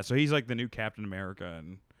 Falcon. Yeah, so he's like the new Captain America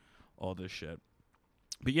and all this shit.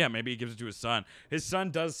 But yeah, maybe he gives it to his son. His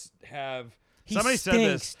son does have. He Somebody said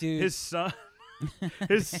stinks, this. dude. His son.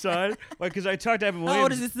 His son. Like, because I talked to Evan Williams. How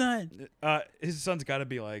old is his son? His son's got to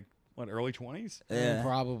be like early 20s. Yeah.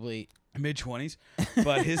 Probably. Mid 20s,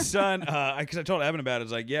 but his son, because I told Evan about it,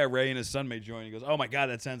 it's like, yeah, Ray and his son may join. He goes, oh my God,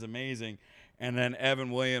 that sounds amazing. And then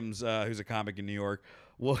Evan Williams, who's a comic in New York,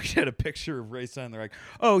 looked at a picture of Ray's son. They're like,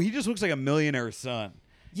 oh, he just looks like a millionaire son.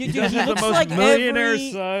 Yeah, He dude, just he is looks the most like millionaire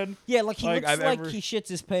every- son. Yeah, like he Like, looks I've like ever- he shits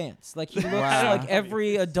his pants. Like he looks Wow. like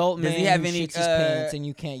every adult Does man he have who any, shits his pants, and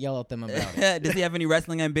you can't yell at them about it. Does he have any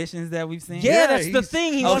wrestling ambitions that we've seen? Yeah, Yeah, that's the he's-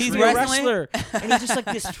 thing. He Oh, wants he's to be a wrestling? wrestler, and he's just like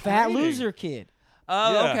this fat training. loser kid.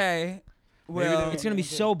 Oh, Yeah. okay. Well, It's gonna be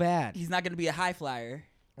so bad. he's not gonna be a high flyer.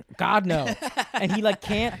 God no, and he like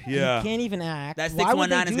can't. Yeah. He can't even act. That Why would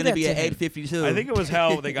they 619 is do gonna that be to an him? 852. I think it was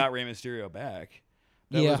how they got Rey Mysterio back.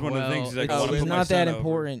 That Yeah, was one of the things. He's like, I it's, wanna it's put my not that son over.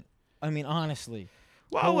 important. I mean, honestly.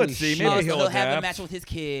 Well, Holy let's see. shit. Maybe Oh, so he'll he'll have a adapt. match with his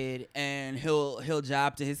kid, and he'll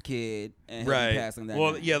job to his kid, and he'll be Right. passing that.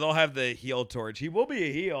 Well, down. yeah, they'll have the heel torch. He will be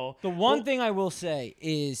a heel. The one thing I will say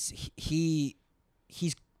is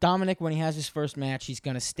he's Dominic, when he has his first match, he's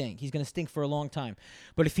going to stink. He's going to stink for a long time.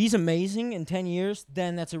 But if he's amazing in 10 years,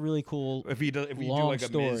 then that's a really cool If you do long like a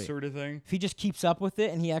story. Miz sort of thing. If he just keeps up with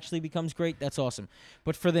it and he actually becomes great, that's awesome.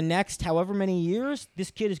 But for the next however many years,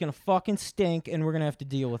 this kid is going to fucking stink, and we're going to have to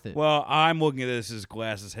deal with it. Well, I'm looking at this as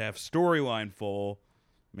glass is half storyline full.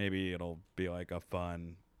 Maybe it'll be like a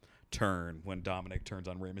fun turn when Dominic turns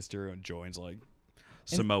on Rey Mysterio and joins like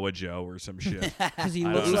Samoa Joe or some shit. Because he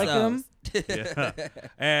I looks don't like know. him. Yeah.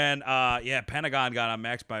 And Pentagon got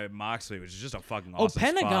unmaxed by Moxley, which is just a fucking Oh, awesome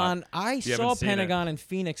Pentagon. spot. I You saw haven't seen it. Pentagon and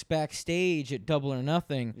Phoenix backstage at Double or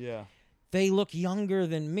Nothing. Yeah. They look younger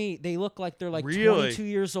than me. They look like they're like Really? 22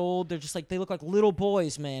 years old. They're just like, they look like little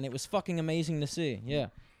boys, man. It was fucking amazing to see. Yeah.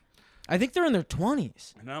 I think they're in their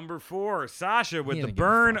 20s. Number 4, Sasha with He the doesn't give a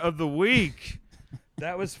burn fuck. of the week.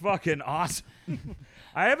 That was fucking awesome.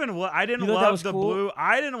 I didn't You thought that love was the cool? blue.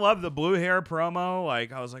 I didn't love the blue hair promo.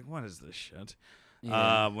 Like I was like, what is this shit?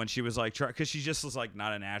 Yeah. When she was like, because she just was like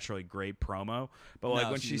not a naturally great promo. But like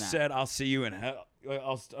No, when she's she not. said, "I'll see you in hell,"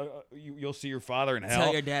 you'll see your father in hell.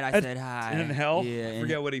 Tell your dad I And- said hi. In hell, Yeah, I and-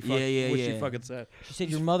 forget what he yeah, yeah, what yeah. she fucking said. She said,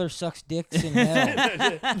 your mother sucks dicks in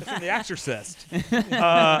hell. From The Exorcist.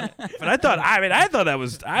 But I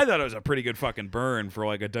thought it was a pretty good fucking burn for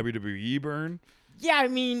like a WWE burn. Yeah, I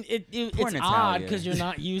mean, it's Poor odd Natalia. because you're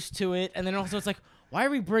not used to it. And then also it's like, why are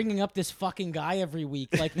we bringing up this fucking guy every week?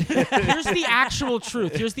 Like, here's the actual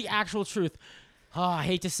truth. Here's the actual truth. Oh, I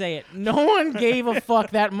hate to say it. No one gave a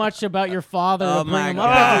fuck that much about your father Oh to bring my him up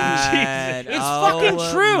every week. God. It's Oh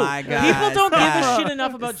fucking true. my God. People don't give a Scott. shit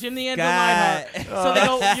enough about Jim the Anvil Scott. Neidhart. So they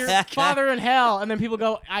go, your father in hell, and then people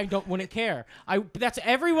go, wouldn't care. That's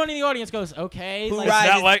everyone in the audience goes, okay. Who like, rises-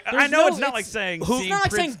 Not like I there's know no- it's not it's- like saying Who's seeing not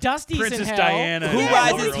like saying Dusty's in Princess hell. Diana. Who Yeah,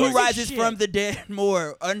 rises? who Who gives a rises shit? from the dead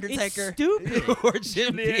more, Undertaker It's stupid. or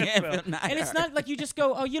Jim the Yeah. Anvil And it's Neidhart? not like you just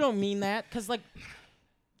go, oh, you don't mean that, because like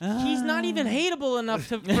he's not even hateable enough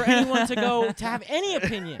for anyone to go to have any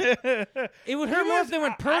opinion. It would hurt more if they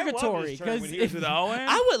went purgatory. Because he was with Owen.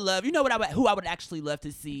 I would love. You know what? Who I would actually love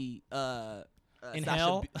to see. In Sasha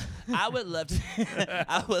hell? I would love to.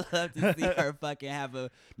 I would love to see her fucking have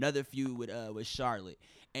another feud with Charlotte,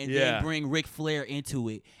 and Yeah. then bring Ric Flair into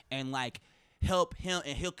it, and like help him,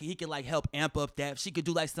 and he could like help amp up that. She could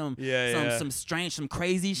do like some strange, some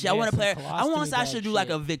crazy shit. I Yeah, want to some play. I want colostomy Sasha to bag do like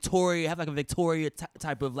shit. a Victoria, have like a Victoria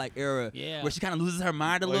type of like era, Yeah. where she kind of loses her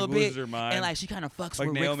mind a Like, little loses bit, her mind. and like she kind of fucks like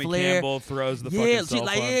with Naomi Ric Flair. Campbell throws the Yeah, fucking she's cell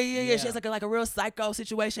like, phone. yeah. She has like a real psycho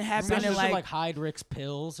situation happening. Sasha And should like, hide Rick's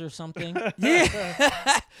pills or something.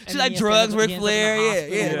 yeah, And she like he drugs ends up Ric in the Flair. Yeah,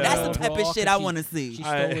 hospital yeah. Yeah. That's the type raw of shit 'cause I she- want to see. She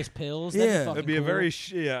I- stole his pills. Yeah. That'd be It'd fucking be a cool. very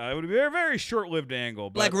it would be a very short-lived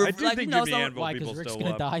angle, but Like, I do like, think you know, Jimmy some- Anvil Why? people Because Rick's still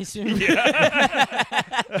gonna love. die soon.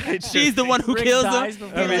 She's the one who Rick kills him. dies He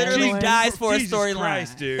before literally the dies for a Jesus storyline.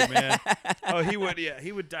 Christ, dude, man. Oh, he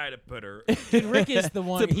would die to put her. Dude, Rick is the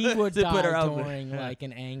one. To He put- would to put her die over. during like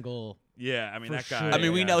an angle. Yeah, I mean For that guy. sure. I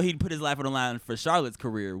mean, we yeah. know he'd put his life on the line for Charlotte's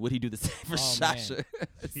career. Would he do the same for Oh, Sasha?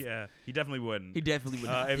 Yeah, he definitely wouldn't. He definitely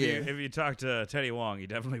would. If yeah. you if you talk to Teddy Long, he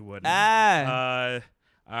definitely wouldn't. All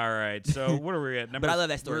right. So what are we at? Number, I love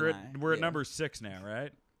that We're at, storyline. we're at Yeah. number 6 now,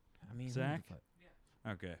 right? I mean, Zach?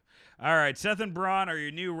 Okay. All right. Seth and Braun are your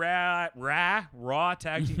new Raw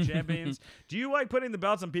Tag Team Champions. Do you like putting the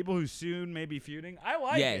belts on people who soon may be feuding? I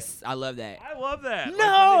like it. Yes, I love that. I love that. No! Like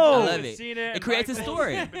I when they love did it. Cena It and creates a Michaels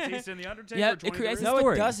story. and Batista and The Undertaker. Yep, it 23. creates a No,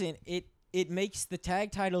 story. it doesn't. It makes the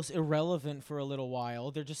tag titles irrelevant for a little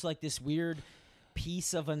while. They're just like this weird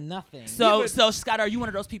piece of a nothing. So, Scott, are you one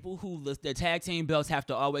of those people who the tag team belts have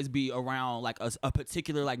to always be around like a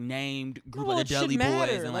particular like named group well, of it the should Dudley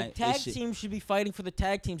matter. Boys and like like tag it should- teams should be fighting for the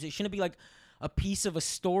tag teams. It shouldn't be like a piece of a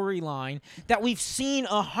storyline that we've seen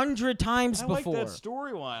 100 times I before. like that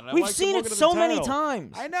storyline. I We've like seen them it looking at so the many title.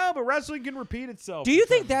 times. I know, but wrestling can repeat itself. Do you from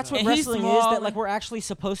think time to that's what time. And he's wrestling is? small That like we're actually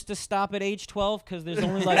supposed to stop at age 12 because there's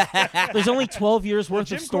only like there's only 12 years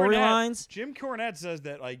worth of storylines. Jim Cornette says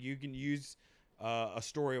that like you can use a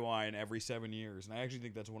storyline every 7 years, and I actually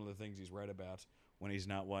think that's one of the things he's right about when he's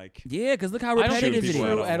not like. Yeah, because look how I don't think repetitive it's it people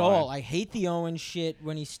out true is. of at line. all. I hate the Owen shit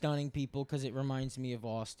when he's stunning people because it reminds me of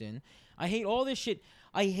Austin. I hate all this shit.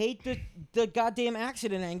 I hate the goddamn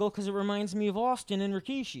accident angle because it reminds me of Austin and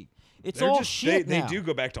Rikishi. It's They're all just, shit they now. do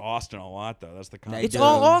go back to Austin a lot though. That's the concept. It's do.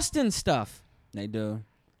 all Austin stuff. They do.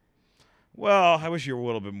 Well, I wish you were a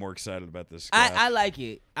little bit more excited about this. I like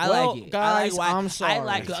it. I Well, like it. guys, I like I'm sorry. I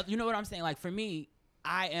like. You know what I'm saying? Like for me,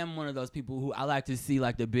 I am one of those people who I like to see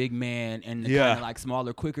like the big man and the Yeah. kind of like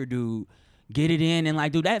smaller, quicker dude get it in and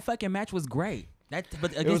like, dude, that fucking match was great. But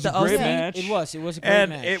against was the a great OC, match. It was a great and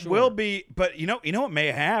match. it sure. will be, but you know what may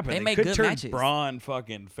happen? They They make could good turn matches. Braun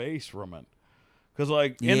fucking face from it. Because,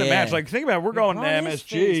 like, in the match, like, think about it, we're going to on his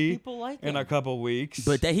face, MSG people like in him. a couple weeks.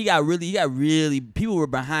 But that he got really people were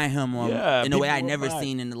behind him Yeah, in a way I people were never behind.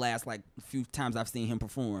 seen in the last like few times I've seen him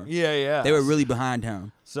perform. yeah. They were really behind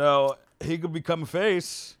him. So he could become a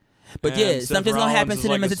face. But and yeah, Seth something's gonna Rollins happen is to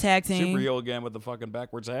them like as a tag team. Super heel again with the fucking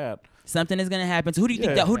backwards hat. Something is gonna happen. So who do you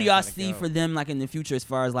think Yeah. that? Who do y'all Gotta see go. for them like in the future as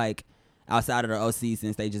far as like outside of the OC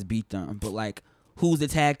since they just beat them? But like who's the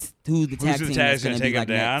tag team the that's tag gonna gonna be take him like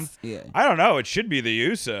down? next? Yeah. I don't know. It should be the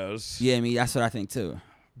Usos. Yeah, I mean that's what I think too.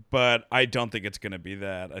 But I don't think it's going to be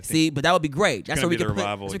that. I think See, but that would be great. That's gonna where we be the could put.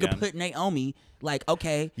 revival So we could again. put Naomi. Like,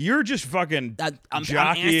 okay, you're just fucking I'm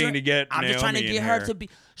jockeying answering- to get I'm just trying to Naomi get in her here. to be.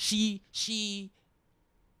 She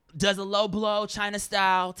does a low blow China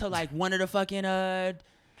style to like one of the fucking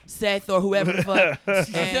Seth or whoever the fuck,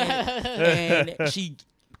 and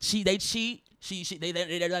they cheat.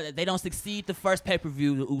 They don't succeed the first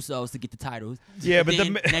pay-per-view, the Usos, to get the titles. Yeah, but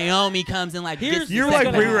then Naomi comes in like Here's- this is You're the like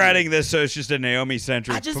second half. rewriting this so it's just a Naomi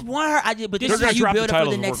centric. I just want her. But They're this is gonna how you drop the build up for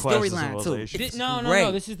titles the next before Clash of storyline too. Civilization. It's No.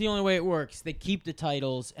 great. This is the only way it works. They keep the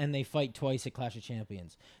titles and they fight twice at Clash of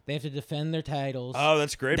Champions. They have to defend their titles. Oh,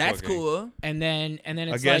 that's great. That's booking. cool. And then it's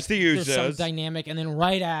Against like the there's some Usos. dynamic, and then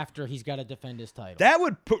right after he's got to defend his title. That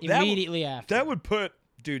would put Immediately after. That would put,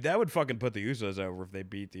 dude. That would fucking put the Usos over if they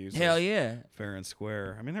beat the Usos. Hell yeah. fair and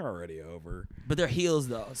square. I mean, they're already over. But they're heels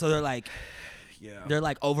though, so they're like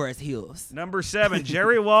over as heels. Number 7,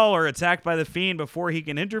 Jerry Lawler attacked by the Fiend before he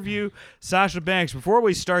can interview Sasha Banks. Before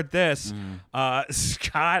we start this,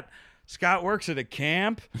 Scott works at a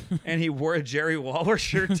camp, and he wore a Jerry Lawler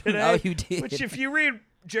shirt today. Oh, you did. Which, if you read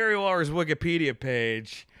Jerry Lawler's Wikipedia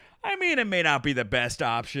page, I mean, it may not be the best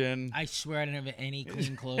option. I swear I didn't have any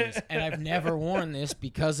clean clothes, and I've never worn this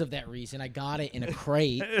because of that reason. I got it in a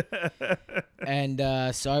crate, and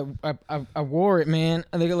so I wore it, man.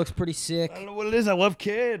 I think it looks pretty sick. I don't know what it is. I love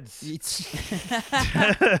kids. It's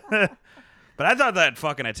But I thought that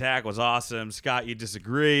fucking attack was awesome. Scott, you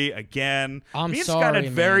disagree again. I'm Me and Scott sorry,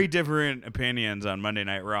 had very man. different opinions on Monday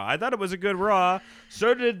Night Raw. I thought it was a good Raw.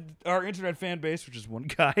 So did our internet fan base, which is one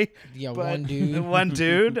guy. Yeah, But- one dude. one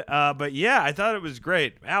dude. But yeah, I thought it was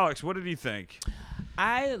great. Alex, what did you think?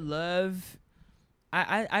 I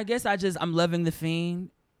guess I'm loving the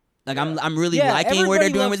Fiend. Like I'm really Yeah, liking what they're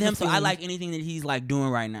everybody doing loves with him. The So I Fiend. like anything that he's like doing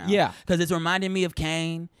right now. Yeah. because it's reminding me of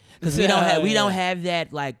Kane. Because Yeah, we don't yeah. have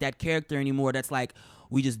that like that character anymore. That's like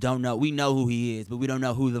we just don't know. We know who he is, but we don't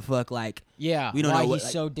know who the fuck like. yeah. We don't why know what, he's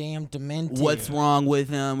like, so damn demented. What's wrong with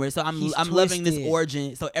him? So I'm He's loving this twisted.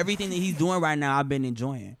 origin. So everything that he's doing right now, I've been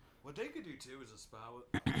enjoying. What they could do too is a spot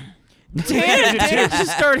Dan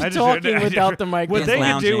just started talking without the mic. What they could do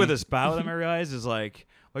lounging. with a spot with them, I realize, is like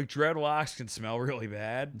dreadlocks can smell really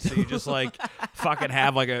bad. So you just like fucking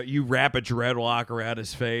have like you wrap a dreadlock around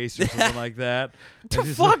his face or something like that. What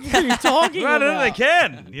the fuck are you talking Well, about? they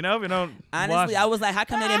can. You know, if you don't. Honestly, I was like, how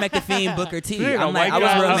come they didn't make the Fiend Booker T? Dude, a I'm like, I white was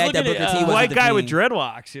guy- real I was mad that looking Booker at, T wasn't White the guy with Fiend.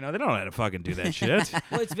 dreadlocks, you know, they don't know how to fucking do that shit.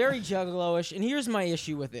 Well, it's very juggalo-ish, and here's my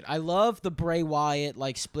issue with it. I love the Bray Wyatt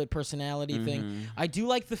like split personality Mm-hmm. thing. I do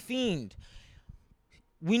like the Fiend.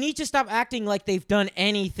 We need to stop acting like they've done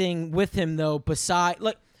anything with him though. Beside,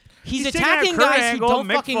 like he's taking out attacking Kurt guys Angle, who don't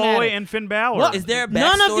Mick fucking Foley, matter. and Finn Balor. What? Is there a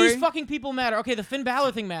None of these backstory? fucking people matter. Okay, the Finn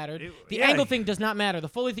Balor thing mattered. The yeah. Angle thing does not matter. The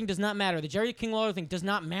Foley thing does not matter. The Jerry King Lawler thing does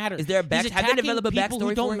not matter. Is there a back- He's have they attacking developed a people who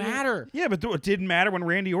backstory don't for it yet? matter. Yeah, but it didn't matter when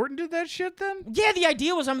Randy Orton did that shit then? Yeah, the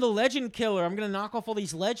idea was I'm the legend killer. I'm gonna knock off all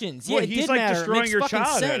these legends. Well, yeah, it he's did like matter. It destroying makes your fucking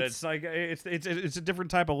childhood. sense. It's like it's a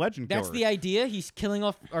different type of legend That's killer. the idea. He's killing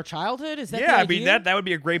off our childhood. Is that yeah, the I idea? mean that would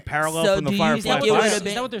be a great parallel So from the do you Firefly Is that, think it what would Five. have is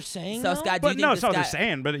that been- what they're saying? So though? Scott, do you But think no, this it's not what they're guy-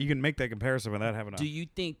 saying. But you can make that comparison without having to. Do you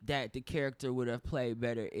think that the character would have played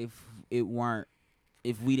better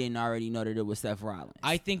if we didn't already know that it was Seth Rollins?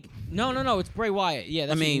 I think no. It's Bray Wyatt. Yeah, I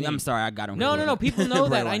that's what you mean, mean. I'm sorry, I got him. No. confused. People know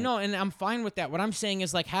Bray that. I Wyatt. know, and I'm fine with that. What I'm saying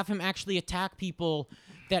is like have him actually attack people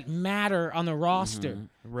that matter on the roster.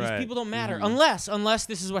 Right. These people don't matter unless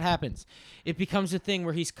this is what happens. It becomes a thing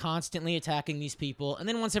where he's constantly attacking these people, and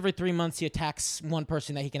then once every 3 months he attacks one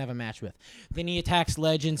person that he can have a match with. Then he attacks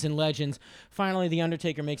legends and legends. Finally, the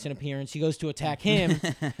Undertaker makes an appearance. He goes to attack him.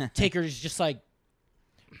 Taker's just like.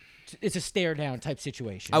 It's a stare down type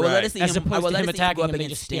situation. I would let Right. us see As him. I opposed would to let him us see him go attacking up him, they against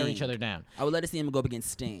just stare Sting. each other down. I would let us see him go up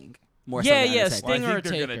against Sting. More so Yeah, than yeah, Undertaker. Well, I Sting or think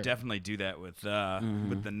they're gonna Taker. definitely do that with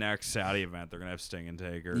the next Saudi event. They're gonna have Sting and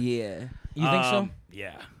Taker. Yeah. You think so?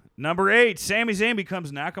 Yeah. Number 8, Sami Zayn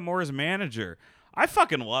becomes Nakamura's manager. I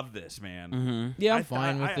fucking love this, man. Yeah, I'm I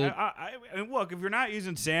fine with it. I mean, look, if you're not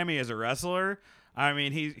using Sammy as a wrestler, I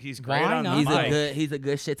mean, he's great Why on not? the mic. He's a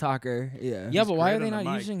good shit talker. Yeah. Yeah, but why great are they on the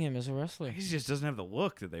not mic. using him as a wrestler? He just doesn't have the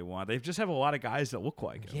look that they want. They just have a lot of guys that look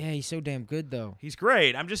like him. Yeah, he's so damn good though. He's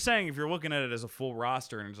great. I'm just saying, if you're looking at it as a full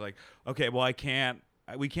roster, and it's like, okay, well, we can't,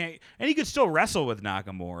 and he could still wrestle with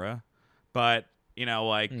Nakamura, but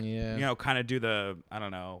kind of do the, I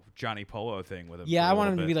don't know, Johnny Polo thing with him. Yeah, for I a want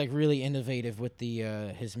him little to be bit. like really innovative with the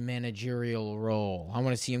his managerial role. I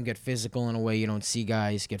want to see him get physical in a way you don't see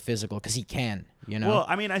guys get physical because he can. You know, Well,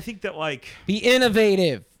 I mean, I think that be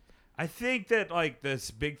innovative.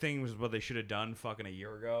 this big thing was what they should have done fucking a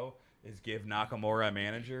year ago is give Nakamura a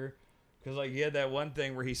manager, because like he had that one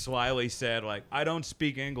thing where he slyly said like, I don't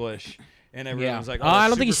speak English. And everyone Yeah. was like, I that's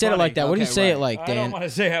don't think he super said it like funny. that. What did he Okay, say it right. like, I don't Dan? want to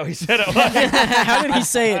say how he said it. Like. How did he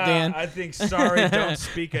say it, Dan? I think sorry, don't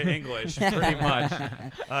speak English, pretty much.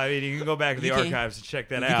 I mean, you can go back to the You can- archives and check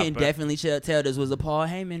that You out. can but definitely tell this was a Paul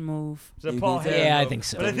Heyman move. it's a You Paul can Heyman tell. Yeah, I move. think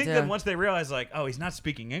so. But I You think can that tell. once they realized, like, oh, he's not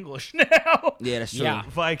speaking English now. Yeah, that's true. Yeah.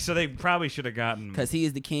 Like, so they probably should have gotten. Because he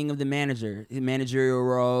is the king of the manager, his managerial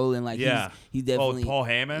role, and like Yeah. he's definitely Paul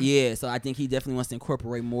Heyman? Yeah, so I think he definitely wants to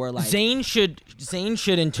incorporate more like Zayn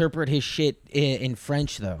should interpret his shit in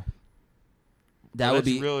French though. that Oh, would that's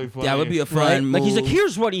be really funny. that would be a fun Right? move. Like he's like,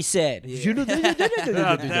 here's what he said.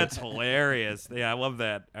 Oh, that's hilarious. Yeah, I love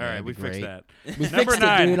that. All right, that'd we be fixed great. that. We Number fixed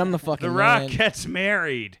 9, it, dude. I'm the fucking The Rock man. gets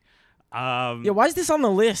married. Yeah, why is this on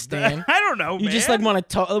the list, Dan? I don't know, You man. just like want to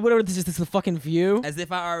talk? Whatever. This is the fucking View. As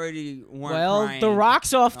if I already weren't Well, crying. The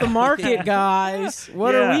Rock's off the market, guys.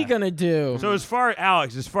 What are we Yeah. gonna do? So as far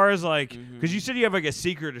as like, because you said you have like a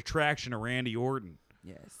secret attraction to Randy Orton.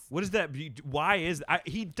 Yes. What is that? Why is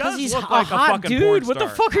he Because does he's look a like hot a fucking dude. porn What the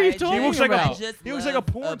star. fuck are you I talking looks like a- about? he looks like a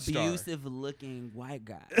porn star. abusive looking white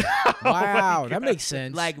guy. Wow, that makes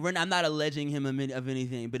sense. Like I'm not alleging him of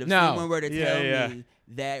anything, but if No. someone were to Yeah, tell yeah. me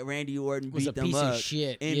that Randy Orton Was beat a them piece of up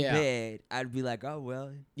shit, in yeah. bed, I'd be like, oh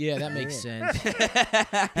well. yeah, that makes sense.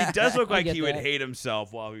 He does look I like get he would that. hate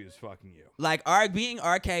himself while he was fucking you. Like being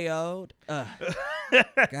RKO'd. God.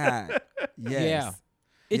 Yes. Yeah.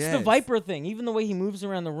 It's the Yes. Viper thing. Even the way he moves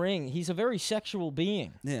around the ring, he's a very sexual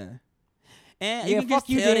being. Yeah. And Yeah, you can fuck just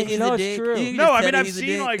you, tell Dan. that You he's know a it's dick. true. You can No, just I tell mean that I've he's a seen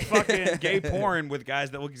dick. like fucking gay porn with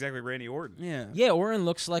guys that look exactly like Randy Orton. Yeah. Yeah, Orin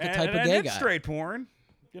looks like a type of gay and guy. straight porn.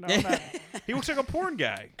 You know, he looks like a porn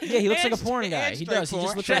guy. Yeah, he looks like a And porn straight- guy. and He straight does. He porn.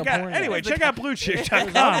 just looks Check like a out porn anyway. guy. Check out I've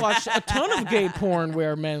BlueChick.com. watched a ton of gay porn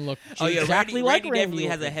where men look Oh yeah, exactly Randy, like Randy Randy definitely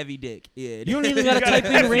has a Orton. heavy dick. Yeah. You don't even gotta He's got a type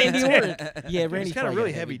in heavy Randy dick. Orton. Yeah, Randy's He's got a probably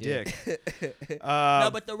really got heavy dick. No,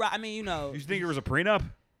 but the Rock. I mean, you know. You think it was a prenup?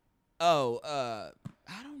 I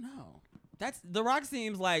don't know. The Rock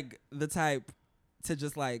seems like the type to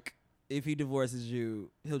just like if he divorces you,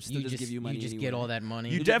 he'll still just give you money. You just anyway. get all that money.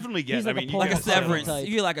 You definitely get. He's I like a mean, you Paul like a got Severance. severance. type.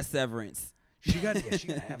 You get like a severance. She got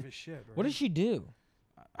half his shit. Bro. What does she do?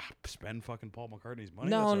 Spend fucking Paul McCartney's money?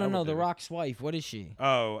 No, That's what no, I no. would The do. Rock's wife. What is she?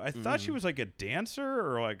 Oh, I thought she was like a dancer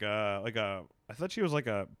or like a. I thought she was like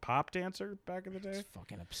a pop dancer back in the day. It's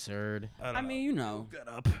fucking absurd. don't I know. mean, you know. Look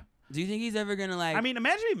that up. Do you think he's ever gonna like? I mean,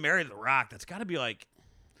 imagine being married to The Rock. That's got to be like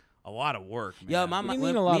a lot of work, man. Yo, my What do mom. you mean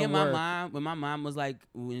When a lot me of and my work? mom, when my mom was like,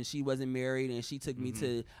 when she wasn't married, and she took me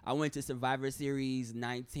to, I went to Survivor Series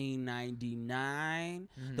 1999,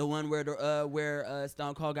 the one where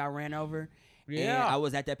Stone Cold got ran over. Yeah. And I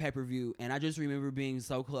was at that pay-per-view, and I just remember being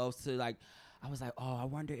so close to like, I was like, oh, I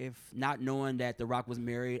wonder if, not knowing that The Rock was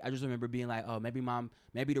married, I just remember being like, oh, maybe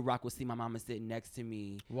The Rock will see my mama sitting next to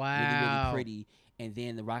me, really, Wow. really pretty, and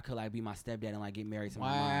then The Rock could like be my stepdad and like get married to my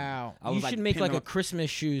mom. Wow. I You was, should like, make like a pimping-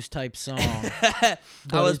 Christmas shoes type song. I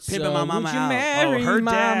was But pimping my mama would you out. marry her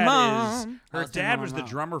my dad mom? I Her was telling dad my was the mom.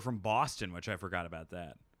 drummer from Boston, which I forgot about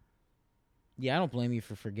that. Yeah, I don't blame you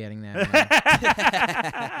for forgetting that. Man.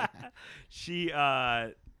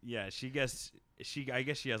 I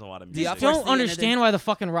guess she has a lot of Do y'all music. I don't foresee understand anything? why the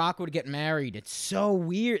fucking Rock would get married. It's so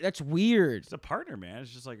weird. That's weird. It's a partner, man.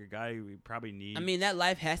 It's just like a guy who probably needs. I mean, that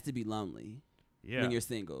life has to be lonely yeah. when you're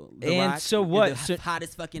single. And Rock so is what? The So-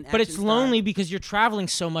 hottest fucking. But it's action star. lonely because you're traveling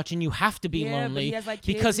so much and you have to be Yeah, but lonely he has, like,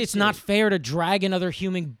 kids because and it's not shit. fair to drag another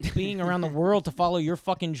human being around the world to follow your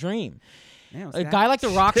fucking dream. Damn, A Scott. guy like The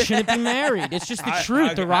Rock shouldn't be married. It's just the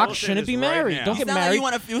truth. The I Rock will say shouldn't this be right married. now. Don't You get sound like married. you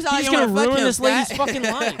wanna- you sound like He's you gonna wanna fuck ruin him, this lady's Scott. fucking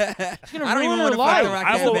life. He's gonna I don't ruin even her wanna fuck life. The Rock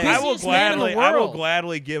I that will, bad. I will Busiest man in the gladly, I will world.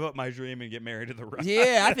 gladly give up my dream and get married to The Rock.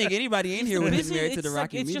 Yeah, I think anybody in here would get Busy- married to it's The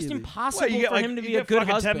Rock like, it's just immediately. impossible Well, you get for like him to you be a get good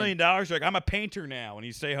fucking husband. $10 million. You're like, I'm a painter now, and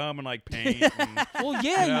you stay home and like paint. And, Well,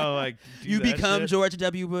 yeah, you know, like do You that become shit. George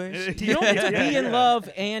W. Bush. you don't get to be in Yeah. love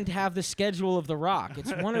and have the schedule of The Rock.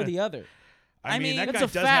 It's one or the other. I mean, that That's guy a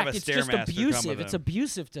does have fact. a It's just Stairmaster come abusive. with It's him.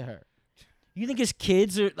 abusive to her. You think his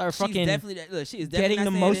kids are She's fucking definitely look. She is getting definitely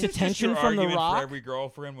the not most saying it. attention from The For Rock? every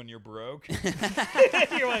girlfriend when you're broke.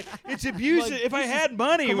 You're like, it's abusive. Like, if I this had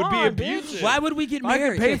money, it come would be on, bitch. abusive. Why would we get If I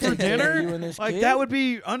married? could pay for You dinner, and this like kid? that would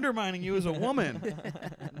be undermining you as a woman.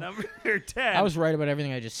 Number 10. I was right about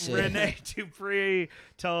everything I just said. Rene Dupree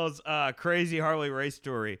tells a crazy Harley Race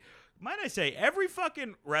story. Might I say, every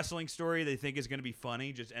fucking wrestling story they think is going to be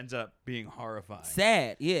funny just ends up being horrifying.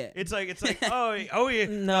 Sad, yeah. It's like oh yeah.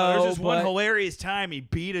 No, there's this one but- hilarious time he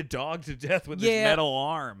beat a dog to death with his Yeah. metal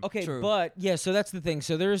arm. Okay, True. but yeah, so that's the thing.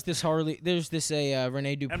 So there's this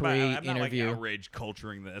Rene Dupree I'm not like interview. outrage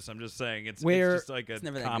culturing this. I'm just saying it's Where- just like a It's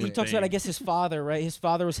never that common good. He talks thing. about, I guess, his father, right? His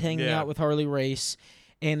father was hanging Yeah. out with Harley Race,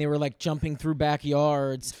 and they were like jumping through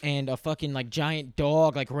backyards, and a fucking like giant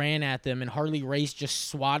dog like ran at them, and Harley Race just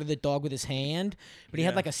swatted the dog with his hand, but he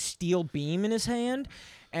had Yeah. like a steel beam in his hand.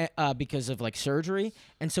 Because of like surgery,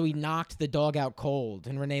 and so he knocked the dog out cold.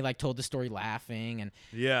 And Renee like told the story laughing, and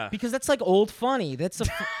Yeah. because that's like old funny. It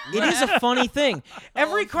is a funny thing.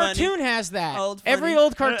 Every Old funny. cartoon has that. Old Every funny.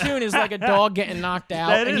 old cartoon is like a dog getting knocked out,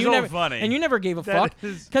 That and is you old never funny. and you never gave a That fuck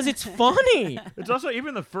is- because it's funny. It's also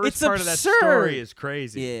even the first It's part of that absurd. story is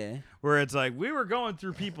crazy. Yeah. Where it's like we were going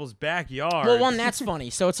through people's backyards. Well, one that's funny.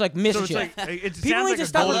 So it's like so mischief. it's like it People sounds need like to a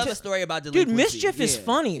stop I golden- love with a story about Dude, delinquency. mischief is Yeah,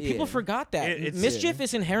 funny. yeah. People forgot that. It's- Mischief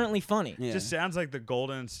is inherently funny. Yeah. It just sounds like the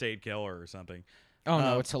Golden State Killer or something. Oh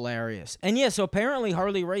no, it's hilarious. And yeah, so apparently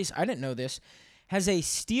Harley Race, I didn't know this, has a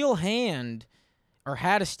steel hand, or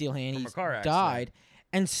had a steel hand. From a He's car accident. died.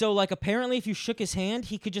 And so, like, apparently, if you shook his hand,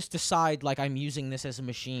 he could just decide, like, I'm using this as a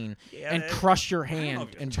machine and crush your I don't know hand if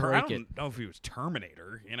he was and I break it. don't know if he was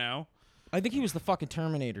Terminator. You know. I think he was the fucking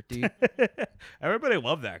Terminator, dude. Everybody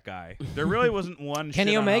loved that guy. There really wasn't one.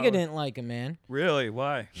 Kenny shit on Omega Harley. didn't like him, man. Really?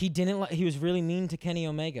 Why? He didn't like. He was really mean to Kenny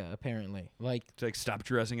Omega, apparently. Like, To like stop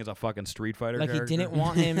dressing as a fucking Street Fighter. he character? didn't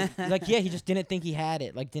want him. Like, yeah, he just didn't think he had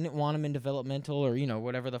it. Like, didn't want him in developmental or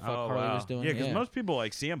whatever the fuck Oh, Harley wow. was doing. Yeah, because most people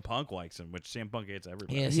like CM Punk likes him, which CM Punk hates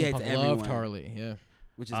everybody. yeah, He CM hates Punk loved everyone. Harley. Yeah.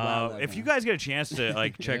 Which is why I love If him. you guys get a chance to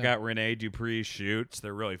like check Yeah. out Rene Dupree's shoots,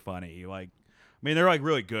 they're really funny. Like, I mean, they're like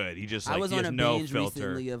really good. He just like I was he on has a no binge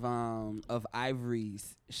filter. recently of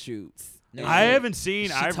Ivory's shoots. No And I haven't seen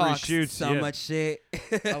she Ivory talks shoots so yet. much shit.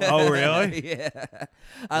 Oh, really? Yeah.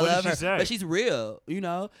 I What did love she her, say? but she's real. You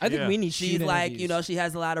know. I think Yeah. we need She's shoot like, interviews. she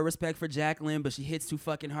has a lot of respect for Jacqueline, but she hits too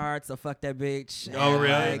fucking hard, so fuck that bitch. Oh, And,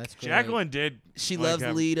 really? like, that's great. Jacqueline did. she like, loves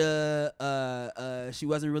have- Lita. She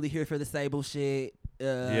wasn't really here for the Sable shit.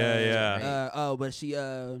 Yeah. But she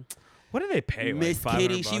What did they pay? Miss like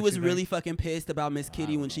Kitty, $500, she you was think? really fucking pissed about Miss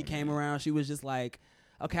Kitty when she came around. She was just like,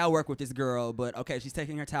 okay, I'll work with this girl, but okay, she's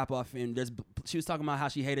taking her top off, and she was talking about how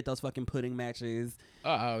she hated those fucking pudding matches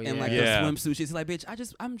Oh yeah. and like Yeah. the swimsuit. She's like, bitch, I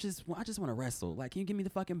just want to wrestle. Like, can you give me the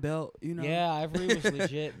fucking belt? You know? Yeah, Ivory was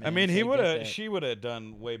legit. Man, I mean, so he get would have. that. She would have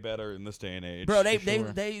done way better in this day and age. Bro, they For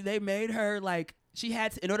sure. they made her like she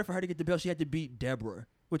had to, in order for her to get the belt, she had to beat Deborah,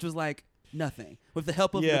 which was like nothing with the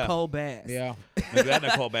help of Yeah. Nicole Bass. Yeah. Like that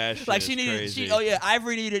Nicole Bass. shit Like is she needed, crazy.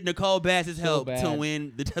 Ivory needed Nicole Bass's So help to bad.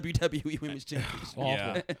 win the WWE Women's Championship.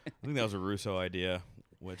 Yeah, I think that was a Russo idea.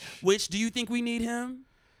 Which do you think we need him?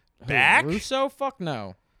 Back? Russo? Fuck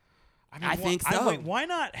no. I think so. Why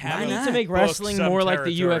not have? Why We him need not? to make book wrestling some more like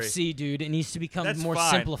the territory? UFC, dude. It needs to become That's more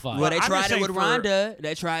fine. simplified. Well, they I'm just tried it saying with for- Ronda.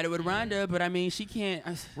 They tried it with Ronda, but I mean, she can't.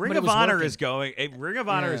 Ring But it of was Honor working. is going. Ring of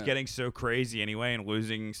Honor is Yeah. getting so crazy anyway, and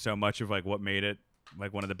losing so much of like what made it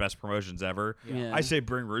like one of the best promotions ever. Yeah. I say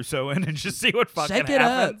bring Russo in and just see what fucking Shake it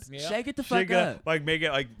happens. up. Yeah. Shake it the Shake fuck it- up. Like make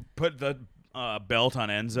it like put the belt on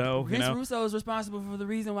Enzo. Vince you know? Russo is responsible for the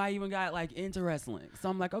reason why I even got like into wrestling. So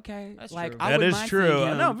I'm like, okay, That's like true. I That wouldn't is mind true. seeing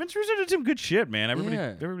him. No, Vince Russo did some good shit, man. Everybody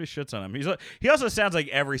Yeah. shits on him. He also sounds like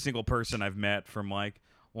every single person I've met from like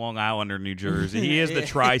Long Island or New Jersey. He is the Yeah.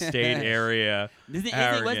 tri-state area.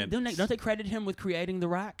 arrogant. Don't they credit him with creating The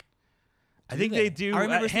Rock? I think they do. I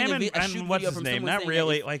remember seeing him a and shoot what's video his from name? someone Not saying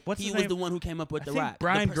really. that Like what's he his was name? the one who came up with I The think Rock.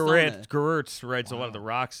 Brian the persona. Gertz writes a lot of the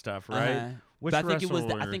Rock stuff, right? Uh-huh. Which But I think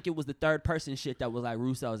wrestler? it was the third person shit that was like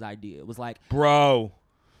Russo's idea. It was like, Bro,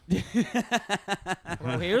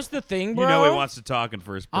 Bro, here's the thing, bro. you know he wants to talk in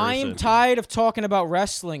first person. I am tired of talking about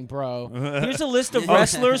wrestling, bro. Here's a list of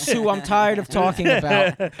wrestlers who I'm tired of talking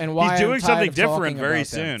about and why He's doing I'm tired something of different talking very about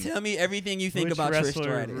them. soon. tell me everything you think Which about Trish wrestler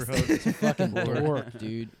Stratus. wrote- Fucking dork,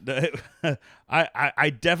 dude. I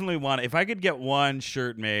definitely want. If I could get one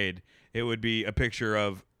shirt made, it would be a picture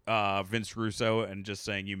of Vince Russo and just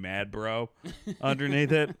saying "You mad, bro"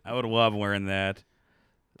 underneath it. I would love wearing that.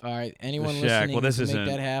 All right, anyone Shaq. listening Well, this to make isn't-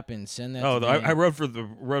 that happen, send that Oh, to I me. wrote for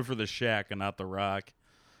the Shaq and not the Rock.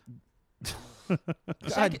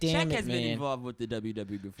 God damn Shaq it, has been man. involved with the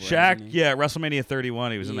WWE before. Shaq, hasn't he? yeah, WrestleMania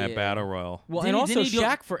 31, he was in that Yeah. battle royal. Well, Didn't and he- also didn't he go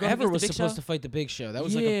Shaq forever against was the Big supposed Show? to fight the Big Show. That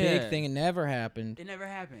was like a big Yeah. thing. It never happened. It never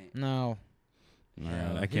happened. No,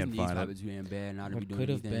 Alright, I His can't knees find probably it. too damn bad not to be what doing could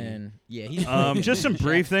have anything. been? Yeah, he's Just some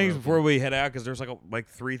brief Shaq's things broken. before we head out, because there's like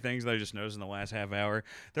three things that I just noticed in the last half hour.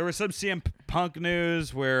 There was some CM Punk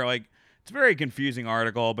news where like it's a very confusing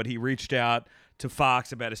article, but he reached out to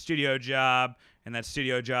Fox about a studio job, and that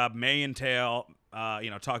studio job may entail,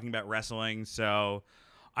 talking about wrestling. So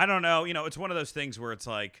I don't know. It's one of those things where it's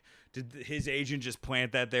like, did his agent just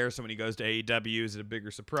plant that there so when he goes to AEW, is it a bigger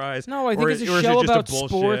surprise? No, I think Or it's is a it show just about bullshit?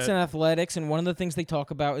 sports and athletics, and one of the things they talk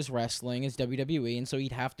about is wrestling, is WWE, and so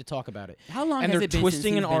he'd have to talk about it. How long And has they're it been twisting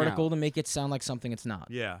since an he's been article out? to make it sound like something it's not.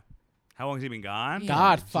 Yeah. How long has he been gone? Yeah.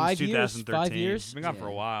 God, Since 5 years? 2013. 5 years? He's been gone for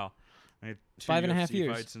a Yeah. while. I had 2 5.5 UFC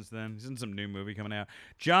years. fights since then. He's in some new movie coming out.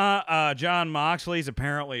 John Moxley's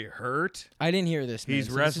apparently hurt. I didn't hear this, man. He's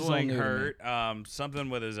so this is all wrestling new to me. hurt.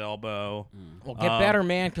 Something with his elbow. Well, get better,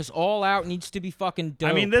 man, because All Out needs to be fucking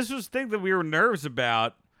dope. I mean, this was the thing that we were nervous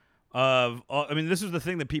about. This was the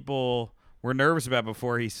thing that people were nervous about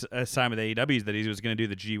before he signed with AEW, is that he was going to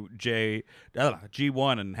do the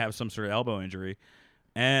G1 and have some sort of elbow injury.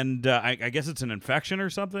 And I guess it's an infection or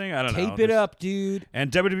something. I don't know. tape it up, dude.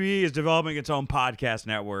 And WWE is developing its own podcast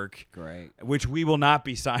network, Great. which we will not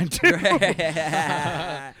be signed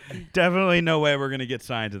to. Definitely no way we're going to get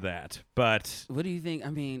signed to that. But What do you think? I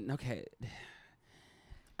mean, okay.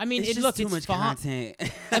 I mean, It's it just look, too it's much fine. content.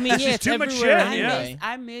 I mean, It's yeah, just it's too much everywhere shit, yeah. anyway.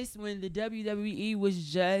 I miss when the WWE was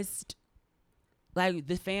just like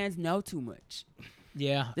the fans know too much.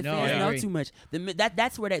 Yeah, The no, fans I know agree. too much.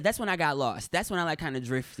 That's when I got lost. That's when I like kind of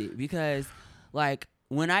drifted, because like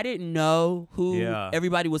when I didn't know who Yeah.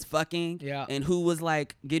 everybody was fucking, Yeah. and who was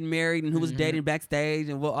like getting married and who was dating backstage,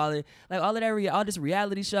 and what all this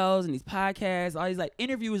reality shows and these podcasts, all these like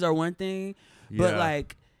interviews are one thing, but Yeah.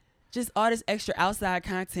 like just all this extra outside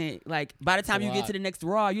content. Like by the time a you get lot. to the next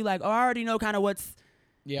Raw, you like, oh, I already know kind of what's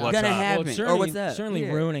Yeah, What's gonna up? Well, happen it's or certainly, what's up. certainly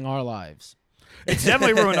Yeah. ruining our lives. it's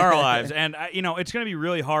definitely ruined our lives. And, it's going to be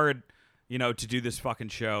really hard, to do this fucking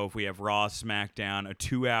show if we have Raw, SmackDown, a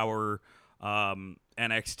 2-hour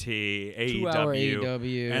NXT, 2-hour AEW,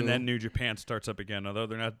 AEW. and then New Japan starts up again, although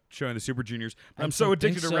they're not showing the Super Juniors. But I I'm so don't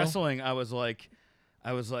think addicted to so. wrestling, I was like,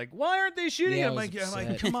 why aren't they shooting? Yeah, I I'm was like,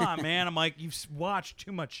 upset. come on, man. I'm like, you've watched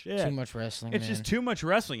too much shit. Too much wrestling. It's man. just too much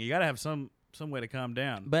wrestling. You got to have some way to calm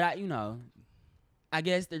down. But I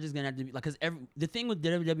guess they're just gonna have to be like, because the thing with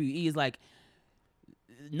WWE is like,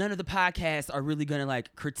 none of the podcasts are really gonna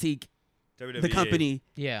like critique WWE. the company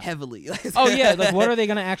Yeah. heavily. Oh yeah, like what are they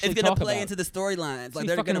gonna actually It's gonna talk play about? into the storylines. Like be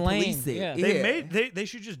they're fucking gonna lame, police it. yeah. They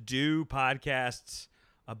should just do podcasts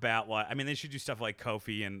about they should do stuff like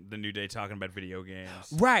Kofi and the New Day talking about video games.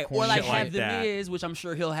 Right, or like Shit like have the that. Miz, which I'm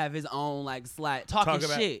sure he'll have his own like slide talking Talk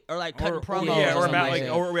about- shit, or like cutting promos, Yeah, or something about like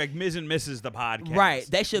that. or like Miz and Mrs. the podcast. Right,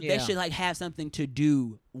 they should Yeah. like have something to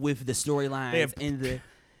do with the storylines They have in the.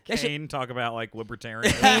 They should, Kane talk about like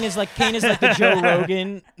libertarian. Kane is like the Joe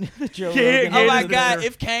Rogan. The Joe Yeah, Rogan. oh my the god! dinner.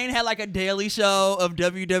 If Kane had like a daily show of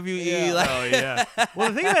WWE, Yeah. like Oh yeah. Well,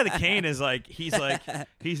 the thing about the Kane is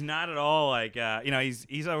he's not at all like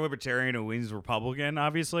he's a libertarian who wins Republican,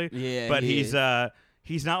 obviously. Yeah, But he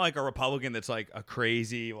he's not like a Republican that's like a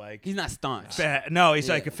crazy like. he's not staunch. No, he's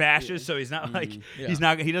Yeah, like a fascist, so he's not like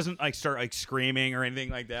Yeah. he doesn't like start like screaming or anything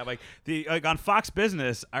like that. Like on Fox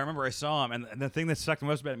Business, I remember I saw him, and the thing that stuck the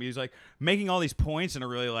most about him, he was like making all these points in a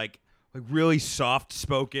really like really soft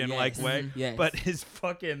spoken like Yes. way, Yes. but his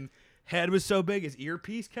fucking head was so big, his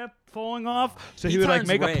earpiece kept falling off. So He he would like turns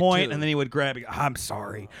make a red, point, too. and then he would grab it. I'm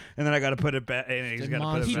sorry, and then I got to put it back. And he's got to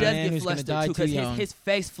put it He back. does Man get who's gonna flushed die too, too because young. his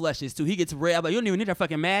face flushes too. He gets red. I'm like, you don't even need a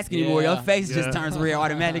fucking mask anymore. Yeah. Your face Yeah. just turns red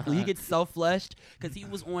automatically. He gets so flushed because he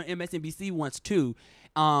was on MSNBC once too.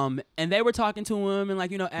 And they were talking to him and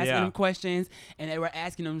like asking Yeah. him questions, and they were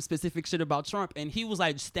asking him specific shit about Trump, and he was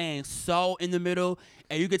like staying so in the middle,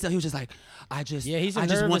 and you could tell he was just like, he's a I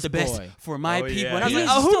just want nervous the best boy. for my Oh, people. yeah, And I was he like,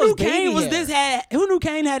 is. oh, Still who knew his baby Kane was hair. who knew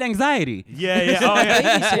Kane had anxiety? Yeah. Oh,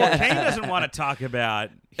 yeah. Well, Yeah. Kane doesn't want to talk about.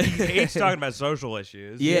 He hates talking about social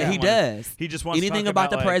issues. Yeah, doesn't he wanna- does. He just wants to Anything talk about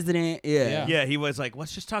the like- president. Yeah. Yeah, he was like,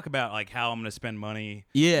 let's just talk about like how I'm going to spend money.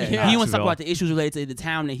 Yeah, Yeah. he wants to talk Knoxville. about the issues related to the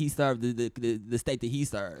town that he served, the state that he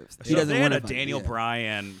serves. He So if doesn't they had want a to Daniel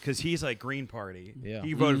Bryan, because he's like Green Party. Yeah.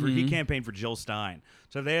 He voted for. Mm-hmm. He campaigned for Jill Stein.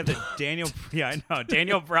 So if they had the Daniel. Yeah, I know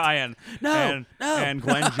Daniel Bryan. No, and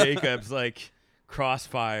Glenn Jacobs like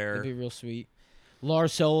crossfire. That'd be real sweet.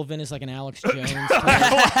 Lars Sullivan is like an Alex Jones.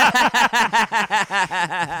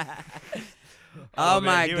 Oh man,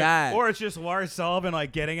 my he would- god! Or it's just Lars Sullivan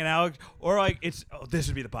like getting an Alex, or like this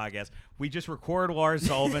would be the podcast. we just record Lars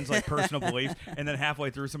Sullivan's like personal beliefs, and then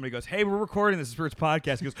halfway through somebody goes, "Hey, we're recording this Spirits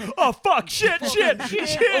podcast." He goes, "Oh fuck, shit. I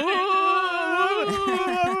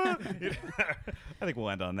think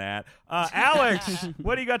we'll end on that. Alex,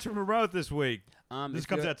 what do you got to promote this week? This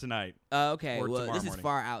comes out tonight. Okay, or well, this is morning.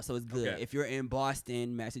 far out, so it's good. Okay. If you're in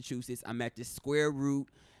Boston, Massachusetts, I'm at the Square Root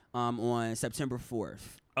on September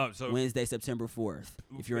 4th. Oh, so Wednesday, September 4th.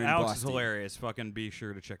 If you're in Alex Boston, is hilarious. Fucking be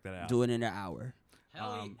sure to check that out. do it in an hour.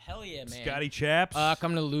 Hell yeah, man. Scotty Chaps.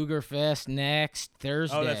 Come to Lugerfest next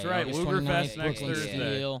Thursday. Oh, that's right. August Lugerfest 29th, next Brooklyn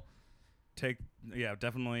Thursday. Steel.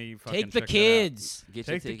 Definitely fucking Take the check that kids. Get out.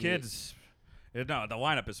 Take your the tickets. kids. No, the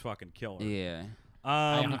lineup is fucking killer. Yeah.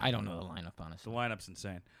 I don't know the lineup, The honestly. lineup's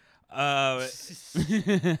insane.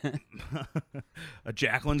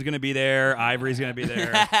 Jacqueline's gonna be there. Ivory's gonna be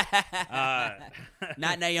there.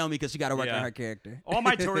 Not Naomi because she got to work Yeah. on her character. All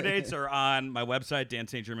my tour dates are on my website,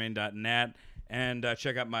 danstgermain.net, and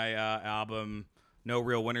check out my album, No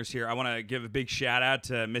Real Winners Here. I want to give a big shout out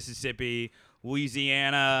to Mississippi,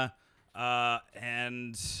 Louisiana,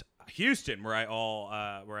 and Houston, where I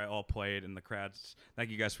all played, and the crowds.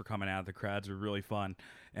 Thank you guys for coming out. The crowds were really fun,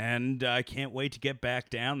 and I can't wait to get back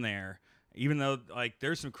down there. Even though like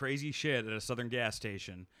there's some crazy shit at a Southern gas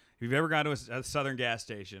station. If you've ever gone to a Southern gas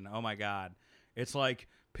station, oh my God, it's like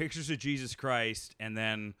pictures of Jesus Christ and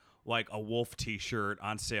then like a wolf T-shirt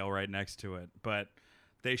on sale right next to it. But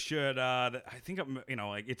they should. I think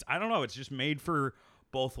like it's. I don't know. It's just made for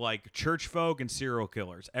both like church folk and serial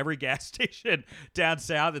killers. Every gas station down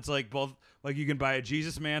south, it's like both. Like you can buy a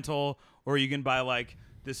Jesus mantle, or you can buy like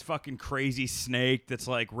this fucking crazy snake that's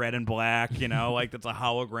like red and black. You know, like that's a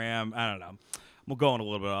hologram. I don't know. We're going a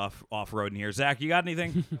little bit off road in here. Zach, you got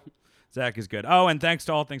anything? Zach is good. Oh, and thanks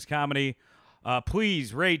to All Things Comedy.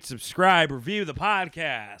 Please rate, subscribe, review the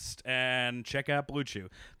podcast, and check out Blue Chew.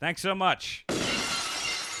 Thanks so much.